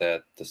it with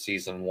the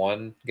season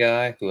 1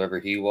 guy, whoever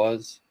he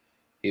was.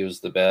 He was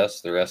the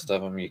best. The rest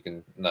of them, you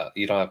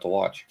don't have to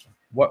watch.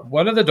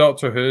 one of the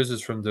Doctor Who's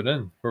is from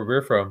Dunin, where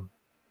we're from.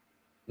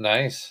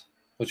 Nice.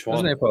 Which one?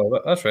 Isn't it, Paul?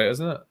 That's right,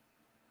 isn't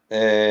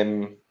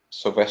it?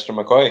 Sylvester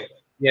McCoy.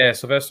 Yeah,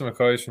 Sylvester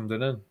McCoy's from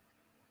Dunin.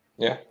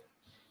 Yeah.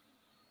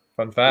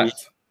 Fun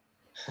fact.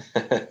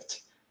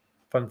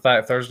 Fun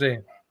fact Thursday.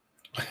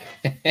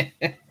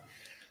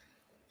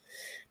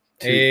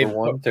 2 for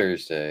 1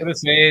 Thursday. I would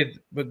say,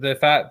 but the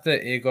fact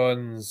that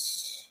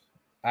Aegon's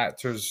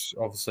actors,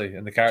 obviously,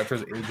 and the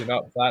characters aging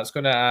up, that's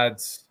going to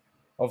add.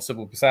 Obviously,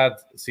 we'll be sad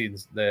seeing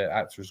the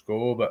actors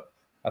go, but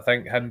I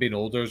think him being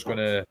older is going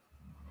to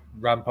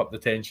ramp up the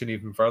tension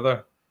even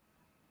further.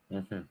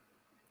 Mm-hmm.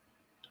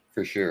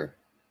 For sure.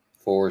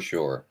 For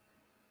sure.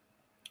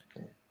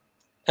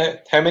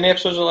 How many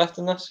episodes are left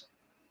in this?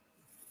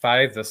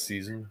 5 this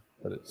season,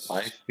 but it's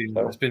 5.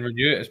 It's been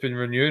renewed. It's been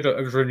renewed. It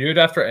was renewed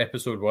after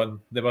episode 1.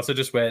 They must have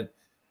just went,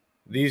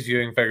 these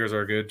viewing figures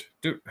are good.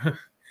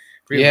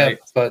 Yeah,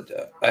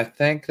 but I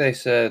think they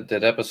said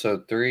that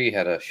episode 3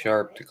 had a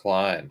sharp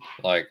decline,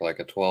 like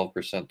a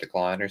 12%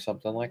 decline or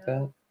something like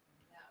that.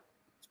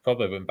 It's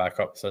probably went back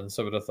up since.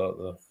 I would have thought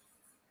though.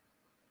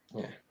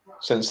 Yeah,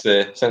 since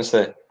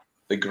the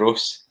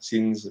gross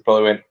scenes, it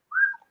probably went.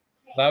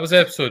 That was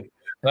episode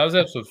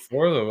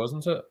 4 though,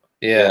 wasn't it?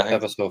 Yeah,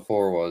 episode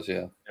 4 was,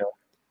 yeah. Because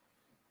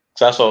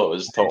that's all it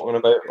was talking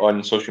about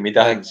on social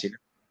media. I hadn't seen it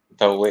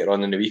until later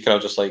on in the week, and I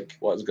was just like,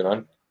 "What's going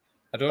on?"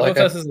 I don't know if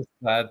this is a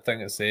bad thing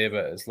to say,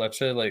 but it's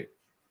literally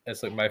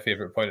it's like my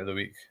favorite point of the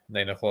week,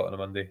 9 o'clock on a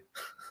Monday.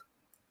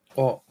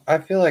 Well, I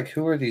feel like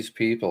who are these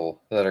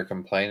people that are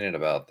complaining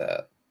about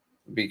that?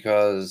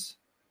 Because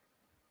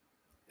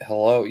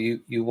hello,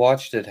 you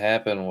watched it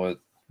happen with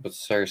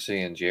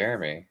Cersei and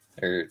Jeremy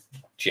or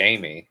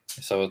Jamie,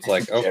 so it's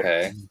like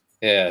okay,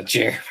 yeah,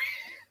 Jeremy.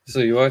 So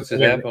you watched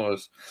it happen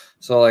with,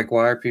 so like,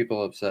 why are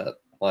people upset?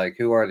 Like,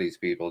 who are these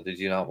people? Did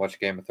you not watch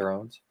Game of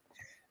Thrones?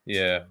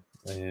 Yeah.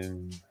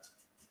 I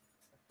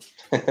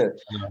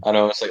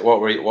know, it's like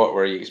what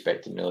were you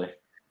expecting, really?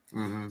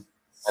 Mm-hmm.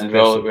 And we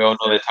all know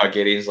the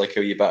Targaryens like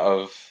a wee bit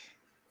of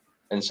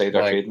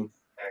insider trading.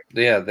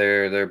 Yeah,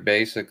 they're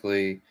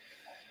basically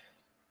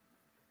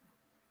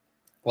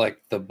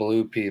like the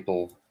blue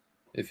people.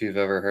 If you've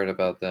ever heard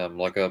about them,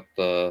 look up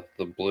the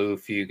blue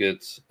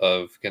fugates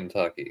of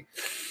Kentucky.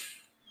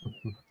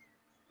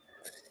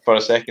 For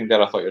a second there,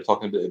 I thought you were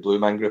talking about the Blue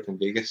Man Group in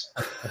Vegas.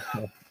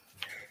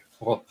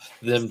 Well,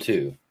 them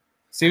too.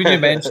 See, when you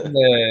mentioned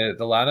the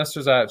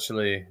Lannisters,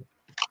 actually,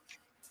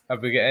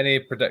 have we got any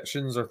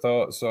predictions or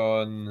thoughts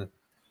on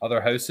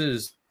other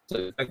houses?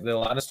 Do you think the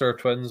Lannister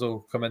twins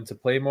will come into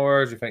play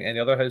more? Do you think any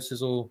other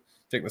houses will? Do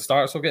you think the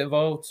Starks will get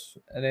involved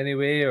in any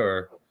way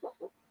or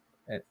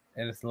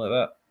anything like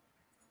that?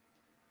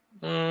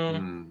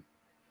 The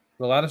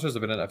Lannisters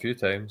have been in it a few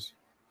times.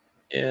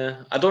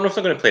 Yeah, I don't know if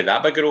they're going to play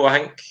that big a role. I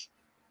think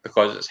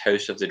because it's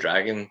House of the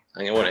Dragon, I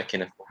think I want to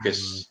kind of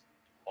focus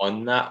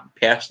on that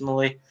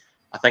personally.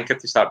 I think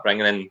if they start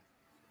bringing in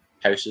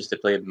houses to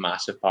play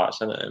massive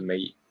parts in it, it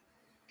might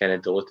kind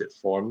of dilute it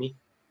for me.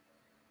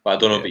 But I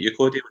don't know about you,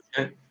 Cody. What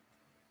do you think?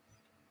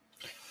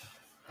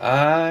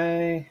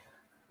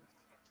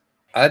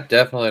 I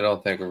definitely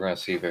don't think we're going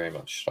to see very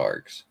much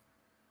Starks.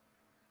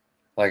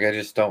 Like, I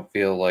just don't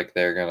feel like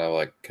they're going to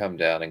like come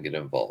down and get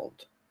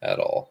involved at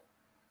all.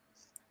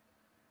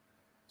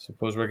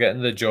 Suppose we're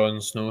getting the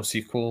Jon Snow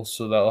sequel,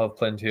 so that'll have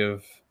plenty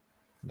of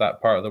that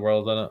part of the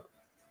world in it.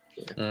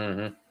 Yeah.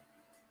 Mm-hmm.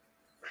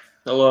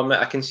 Although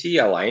I can see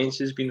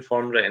alliances being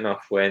formed right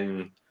enough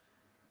when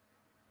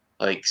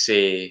like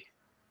say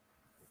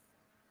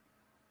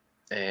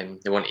they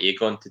want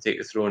Aegon to take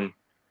the throne,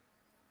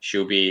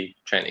 she'll be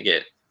trying to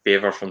get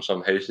favour from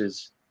some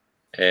houses,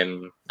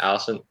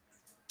 Alicent,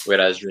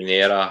 whereas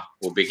Rhaenyra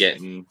will be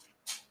getting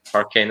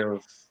her kind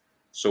of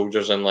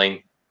soldiers in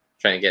line,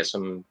 trying to get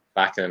some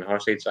backing on her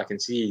side. So I can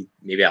see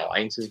maybe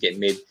alliances getting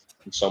made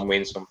in some way,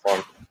 in some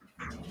form.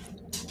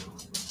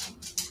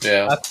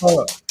 Yeah. I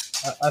thought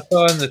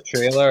in the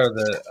trailer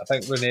that I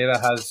think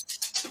Rhaenyra's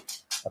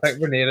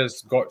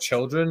got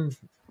children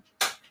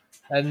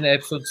in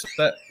episode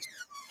 6,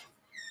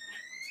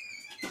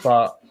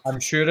 but I'm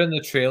sure in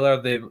the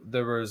trailer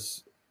there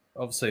was,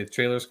 obviously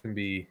trailers can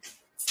be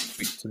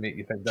tweaked to make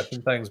you think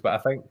different things, but I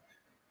think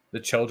the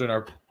children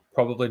are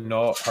probably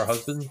not her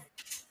husband.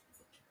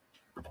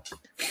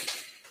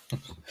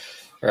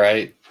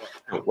 Right.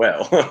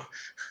 Well,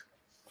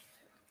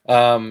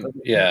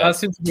 Yeah. That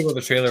seems to be what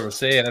the trailer was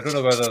saying. I don't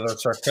know whether they're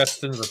Sir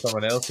Kristen's or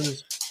someone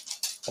else's.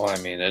 Well, I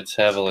mean, it's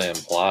heavily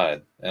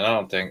implied, and I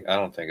don't think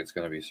it's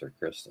going to be Sir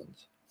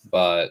Kristen's,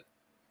 but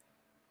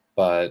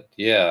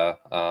yeah,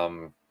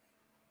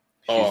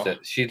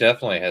 she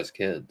definitely has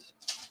kids.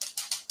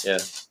 Yeah,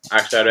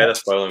 actually, I read a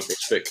spoiler on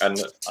Facebook, and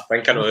I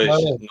think I know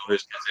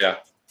who's kids they are.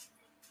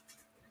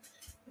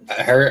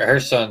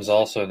 Her son's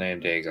also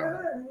named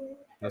Aegon.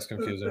 That's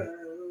confusing.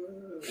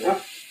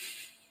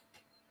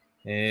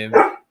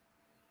 Yeah.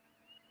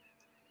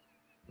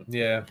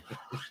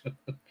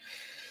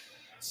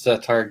 It's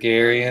that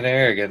Targaryen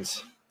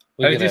arrogance.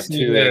 We can have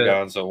two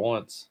Aegons at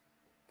once.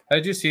 How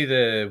do you see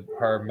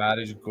her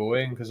marriage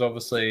going? Because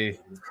obviously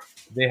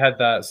they had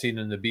that scene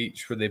on the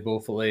beach where they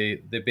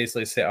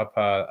basically set up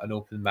an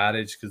open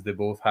marriage because they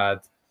both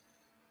had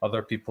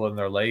other people in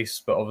their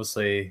lives, but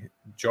obviously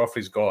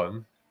Joffrey's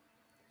gone,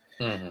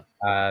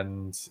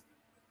 and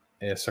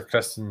Sir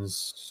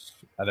Kristen's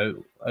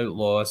an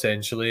outlaw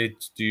essentially.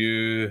 Do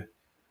you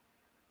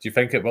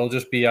think it will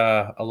just be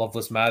a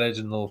loveless marriage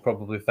and they'll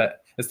probably fit?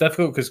 It's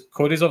difficult because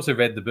Cody's obviously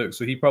read the book,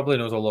 so he probably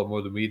knows a lot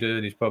more than we do,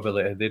 and he's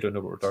probably like, they don't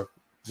know what they're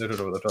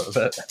talking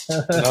about.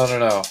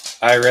 No.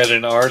 I read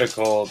an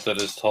article that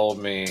has told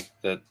me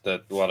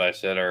that what I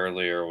said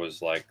earlier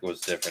was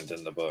different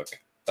in the book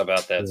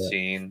about that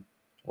scene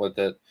with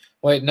it.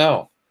 Wait,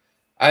 no.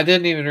 I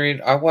didn't even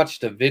read. I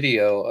watched a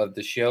video of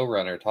the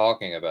showrunner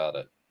talking about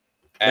it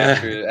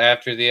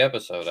after the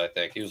episode. I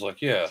think he was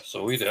like, "Yeah,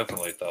 so we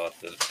definitely thought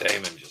that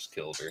Daemon just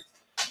killed her."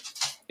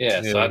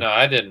 Yeah, so I know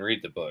I didn't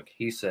read the book.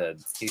 He said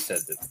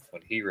that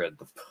when he read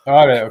the book.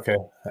 All right, okay.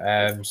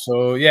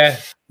 So yeah,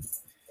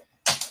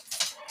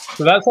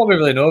 so that's all we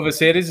really know.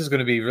 Viserys is going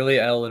to be really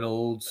ill and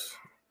old.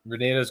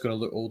 Rhaenyra is going to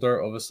look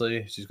older.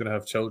 Obviously, she's going to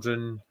have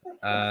children,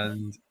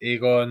 and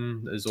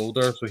Aegon is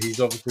older, so he's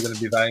obviously going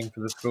to be vying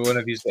for the throne.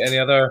 Have you got any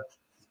other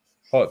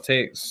hot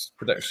takes,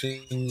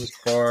 predictions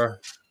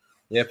for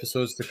the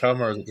episodes to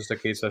come, or is it just a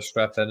case of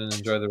strap in and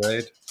enjoy the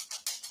ride?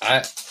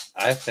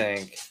 I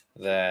think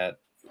that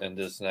in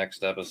this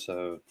next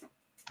episode,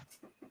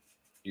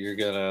 you're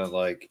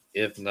gonna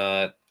if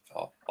not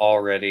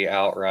already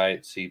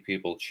outright see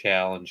people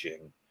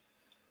challenging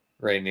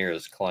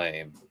Rhaenyra's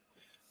claim.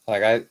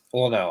 I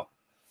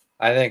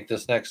think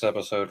this next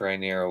episode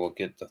Rhaenyra will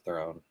get the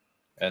throne,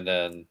 and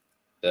then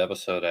the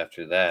episode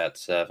after that,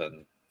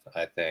 7,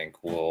 I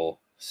think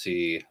we'll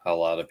see a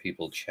lot of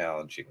people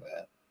challenging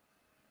that.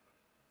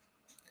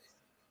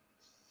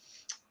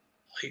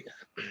 I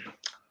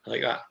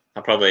like that.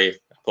 I probably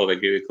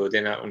agree with Cody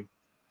on that one.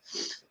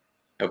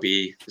 It'll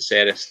be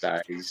Viserys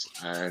dies,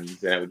 and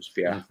then it would just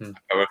be a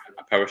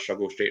power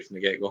struggle straight from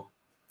the get go.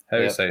 How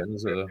exciting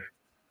is it though?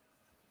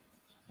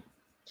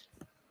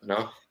 No,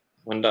 I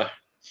wonder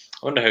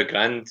how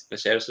grand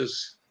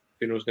Viserys'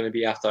 funeral is going to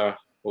be after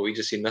what we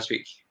just seen this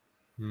week.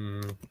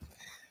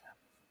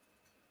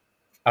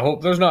 I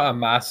hope there's not a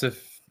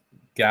massive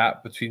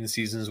gap between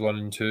seasons 1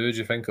 and 2. Do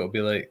you think it'll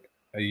be like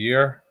a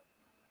year?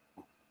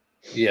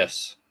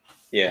 Yes.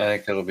 Yeah. I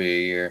think it'll be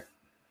a year.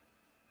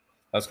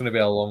 That's going to be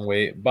a long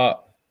wait,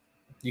 but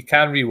you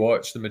can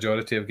rewatch the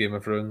majority of Game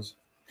of Thrones.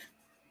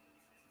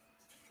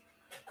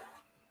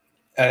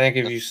 I think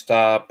if you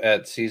stop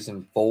at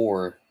season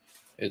 4,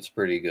 it's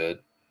pretty good.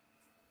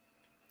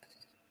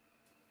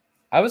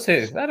 I would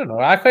say, I don't know,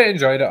 I quite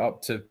enjoyed it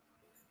up to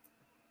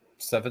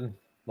 7.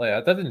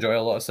 I did enjoy a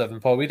lot of 7.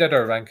 Paul, we did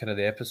our ranking of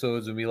the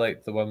episodes, and we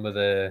liked the one with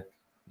the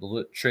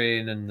loot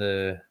train and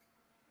the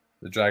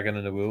dragon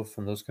and the wolf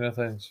and those kind of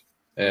things.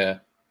 Yeah.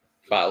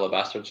 Battle of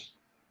Bastards.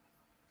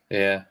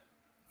 Yeah.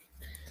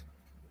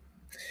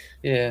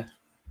 Yeah.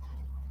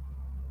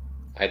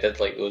 I did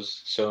like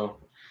those, so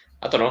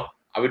I don't know.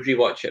 I would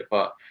rewatch it,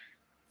 but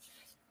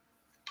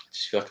I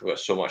just feel like I've got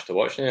so much to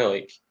watch now.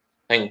 I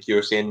think you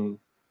were saying,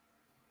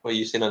 what are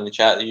you saying on the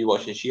chat? Are you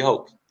watching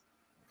She-Hulk?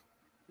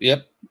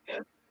 Yep.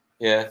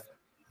 Yeah.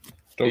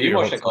 Have you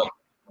watched it, Colin?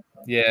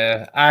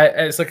 Yeah,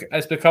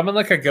 it's becoming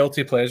like a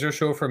guilty pleasure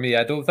show for me.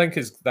 I don't think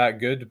it's that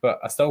good, but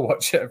I still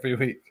watch it every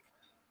week.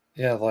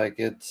 Yeah,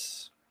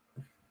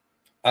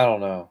 I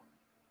don't know.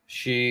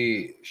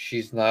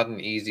 She's not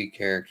an easy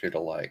character to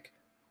like.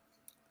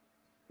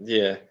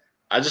 Yeah,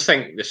 I just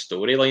think the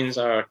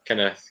storylines are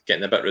kind of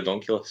getting a bit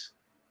redonkulous.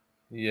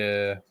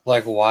 Yeah.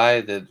 Like,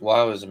 why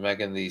was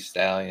Megan Thee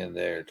Stallion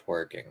there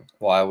twerking?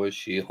 Why was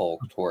she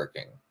Hulk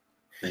twerking?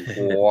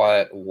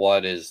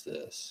 What is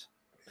this?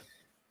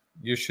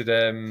 You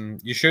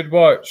should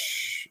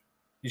watch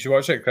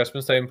it at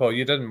Christmas time, Paul.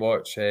 You didn't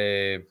watch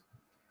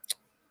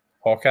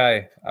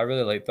Hawkeye. I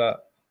really like that.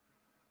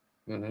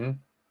 Mm-hmm.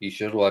 You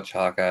should watch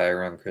Hawkeye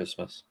around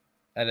Christmas.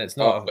 And it's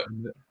not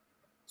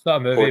a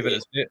movie, Cody. but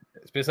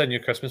it's basically a new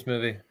Christmas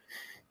movie.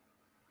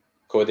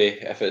 Cody,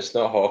 if it's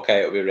not Hawkeye,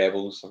 it'll be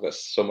Rebels. I've got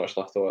so much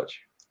left to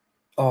watch.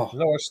 Oh, You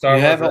not watched Star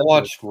you Wars haven't Rebels?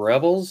 watched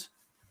Rebels?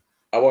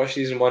 I watched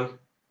season 1.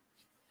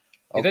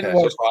 You didn't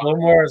Okay. watch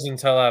Clone Wars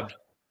until I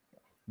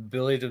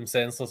bullied him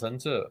senseless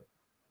into it.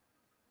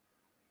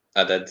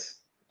 I did,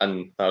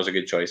 and that was a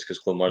good choice because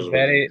Clone Wars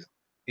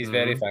He's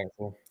very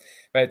thankful.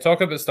 Right,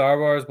 talk about Star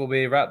Wars. Will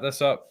we wrap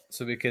this up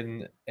so we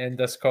can end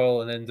this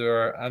call and then do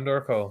our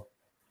Andor call?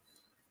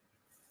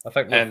 I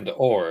think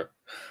Andor.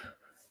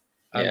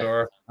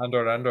 Andor.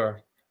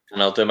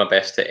 And I'll do my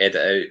best to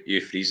edit out you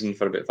freezing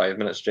for about 5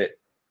 minutes straight.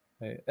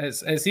 Right.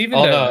 It's even.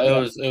 Oh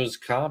no, it was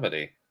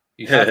comedy.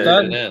 You should I've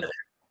done it in.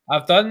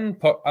 I've done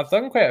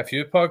quite a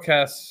few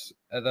podcasts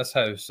at this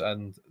house,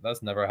 and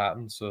that's never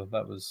happened. So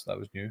that was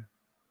new.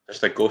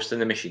 Just a ghost in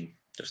the machine.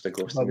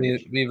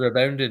 We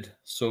rebounded.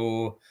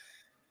 So,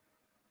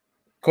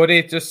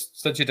 Cody,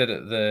 just since you did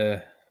it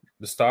at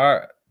the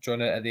start, do you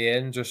want to, at the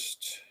end,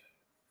 just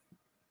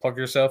plug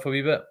yourself a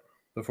wee bit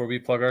before we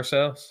plug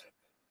ourselves?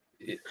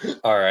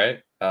 All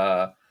right.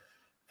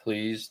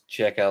 Please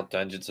check out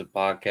Dungeons and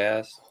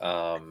Podcast.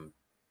 I'll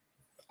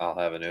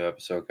have a new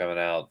episode coming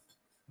out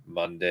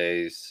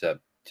Monday,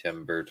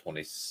 September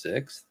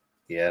 26th.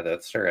 Yeah,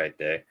 that's the right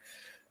day.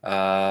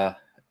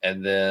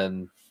 And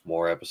then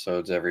more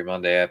episodes every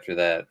Monday after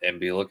that. And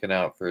be looking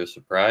out for a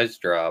surprise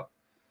drop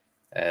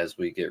as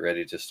we get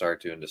ready to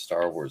start doing the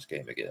Star Wars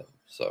game again.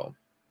 So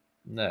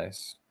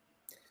nice.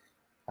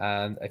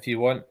 And if you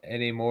want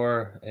any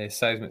more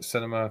Seismic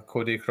Cinema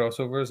Cody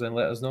crossovers, then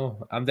let us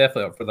know. I'm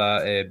definitely up for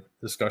that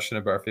discussion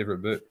about our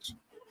favorite books.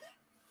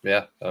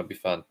 Yeah, that'd be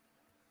fun.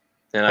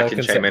 And I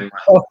can chime in.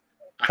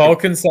 Paul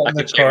can sit in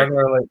the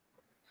corner like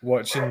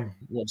watching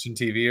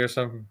TV or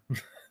something.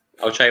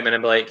 I'll chime in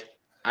and be like,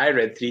 I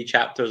read 3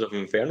 chapters of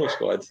Inferno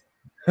Squad.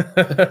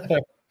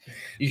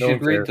 You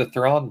should read the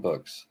Thrawn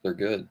books. They're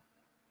good.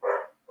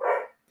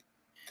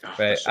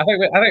 Right. I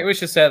think we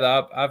should set that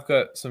up. I've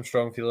got some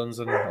strong feelings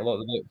on a lot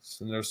of the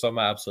books, and there's some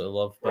I absolutely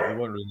love, but we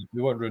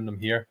won't ruin them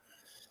here.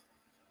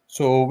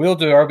 So we'll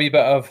do our wee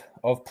bit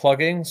of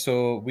plugging.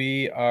 So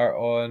we are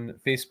on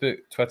Facebook,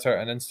 Twitter,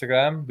 and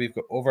Instagram. We've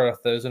got over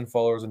 1,000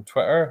 followers on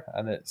Twitter,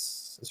 and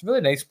it's a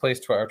really nice place.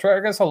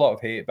 Twitter gets a lot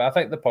of hate, but I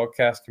think the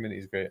podcast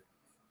community is great.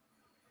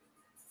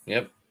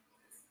 Yep.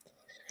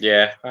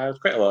 Yeah, it's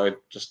quite a lot of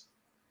just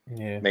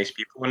nice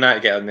people in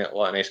that. Get a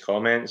lot of nice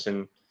comments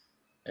and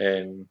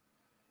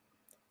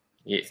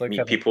meet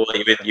people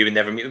that you would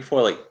never meet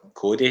before. Like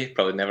Cody,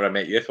 probably never have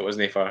met you if it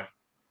wasn't for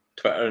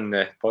Twitter and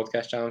the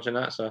podcast challenge and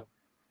that. So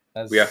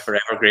we are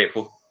forever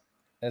grateful.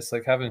 It's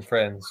like having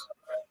friends.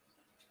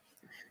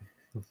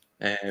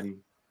 And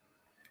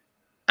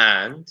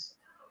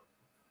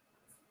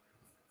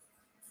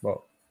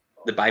what?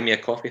 The Buy Me a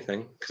Coffee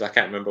thing, because I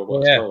can't remember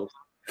what it's called.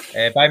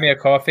 Buy Me a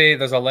Coffee.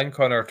 There's a link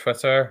on our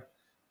Twitter,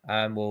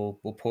 and we'll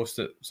post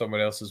it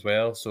somewhere else as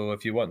well. So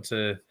if you want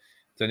to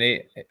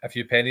donate a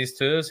few pennies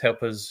to us,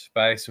 help us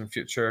buy some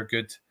future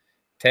good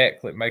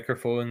tech like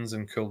microphones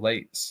and cool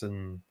lights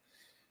and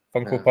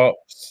Funko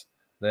Pops,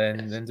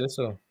 then do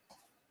so.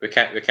 We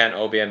can't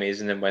all be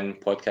amazing and win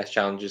podcast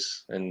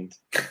challenges and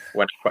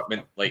win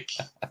equipment like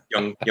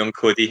young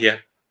Cody here.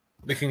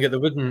 We can get the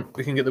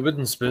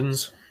wooden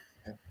spoons.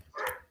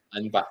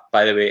 And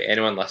by the way,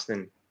 anyone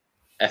listening,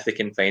 if they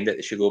can find it,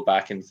 they should go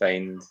back and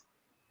find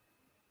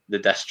the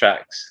diss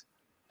tracks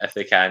if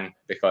they can,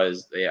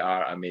 because they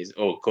are amazing.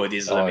 Oh,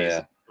 Cody's is amazing.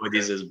 Yeah.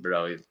 Cody's is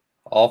brilliant.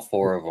 All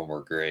 4 of them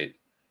were great.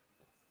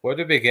 What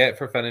did we get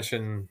for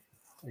finishing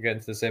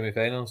getting to the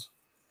semi-finals?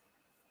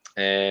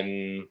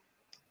 A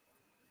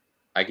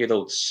good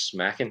old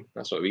smacking.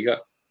 That's what we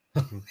got.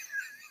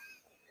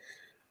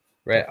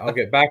 Right, I'll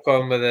get back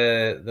on with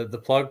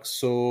the plugs.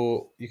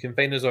 So you can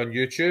find us on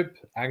YouTube,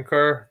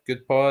 Anchor,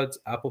 Good Pods,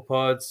 Apple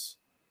Pods,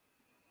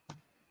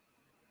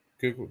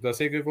 Google. Did I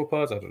say Google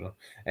Pods? I don't know.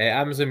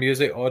 Amazon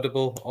Music,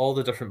 Audible, all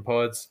the different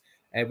pods.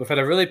 We've had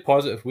a really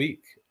positive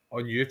week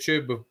on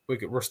YouTube.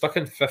 We're stuck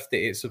in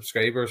 58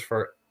 subscribers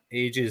for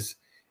ages,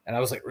 and I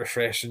was like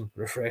refreshing.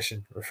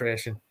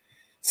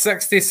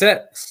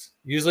 66.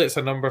 Usually it's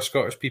a number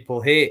Scottish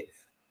people hate,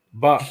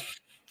 but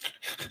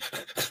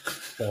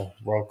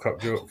World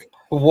Cup joke.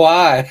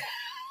 Why?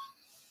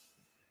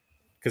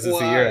 Because it's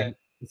the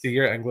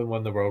year England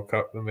won the World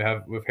Cup, and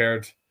we've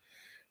heard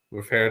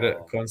it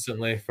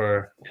constantly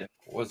for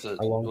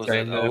a long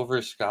time now.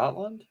 Over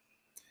Scotland?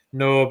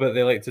 No, but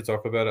they like to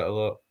talk about it a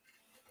lot.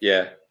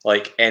 Yeah,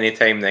 like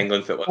anytime the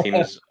England football team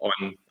is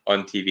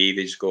on TV,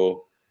 they just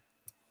go,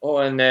 "Oh,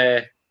 and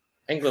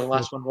England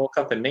last won World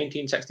Cup in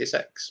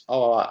 1966."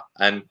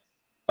 And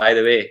By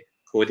the way,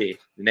 Cody,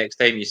 the next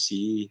time you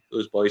see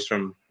those boys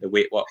from the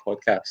Wait What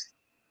podcast,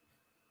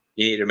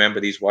 you need to remember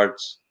these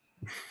words.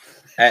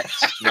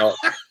 It's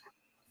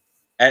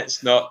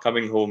not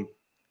coming home.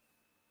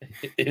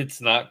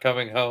 It's not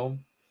coming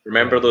home.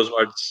 Remember those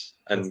words.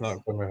 It's And not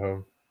coming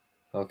home.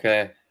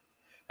 Okay.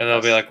 And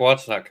they'll be like,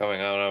 what's not coming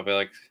home? And I'll be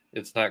like,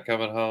 it's not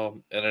coming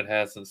home. And it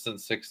hasn't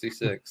since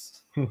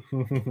 66.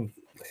 Right.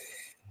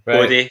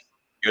 Cody,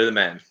 you're the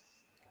man.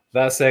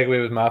 That segue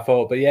was my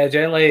fault. But yeah,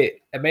 generally,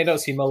 it may not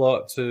seem a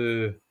lot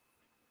to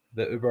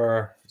the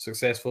uber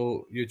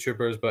successful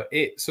YouTubers, but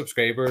 8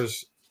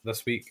 subscribers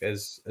this week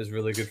is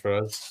really good for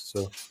us.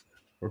 So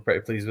we're pretty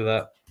pleased with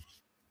that.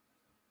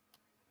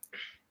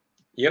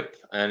 Yep.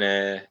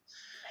 And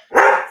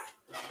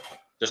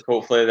just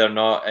hopefully they're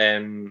not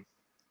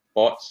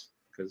bots,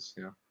 because,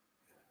 you know,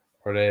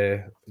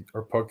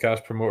 Or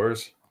podcast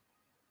promoters.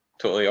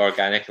 totally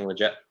organic and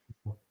legit.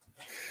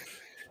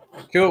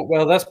 Cool.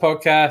 Well, this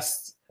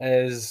podcast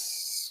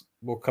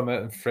will come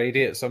out on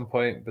Friday at some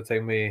point by the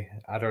time we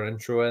add our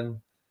intro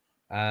in.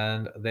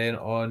 And then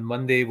on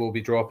Monday, we'll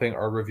be dropping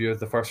our review of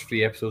the first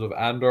 3 episodes of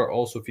Andor,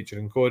 also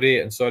featuring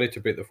Cody. And sorry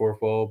to break the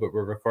fourth wall, but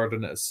we're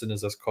recording it as soon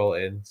as this call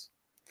ends.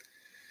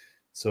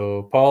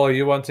 So, Paul, are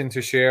you wanting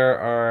to share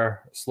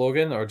our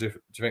slogan, or do you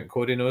think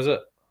Cody knows it?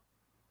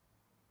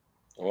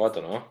 Oh, I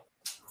don't know.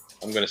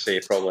 I'm going to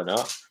say probably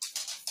not.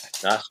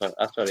 That's all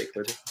right,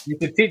 Cody. You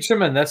could teach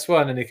him in this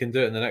one, and he can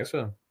do it in the next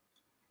one.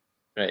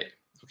 Right.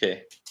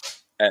 Okay.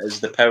 It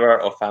is the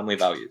power of family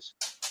values.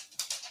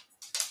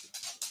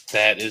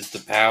 That is the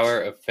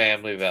power of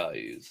family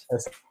values.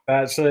 It's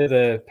actually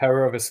the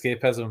power of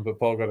escapism, but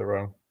Paul got it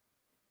wrong.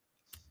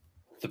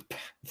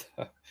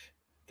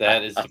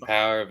 That is the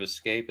power of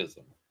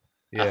escapism.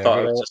 Yeah, I thought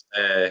I would just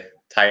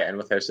tie it in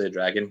with House of the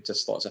Dragon.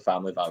 Just lots of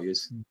family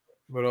values.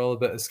 We're all a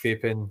bit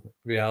escaping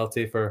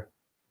reality for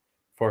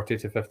 40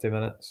 to 50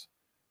 minutes.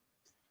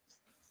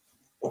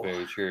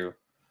 Very true.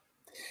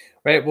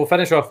 Right, we'll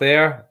finish off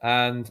there,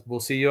 and we'll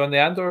see you on the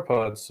Andor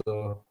pod.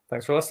 So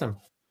thanks for listening.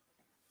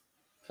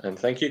 And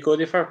thank you,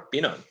 Cody, for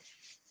being on.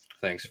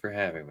 Thanks for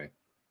having me.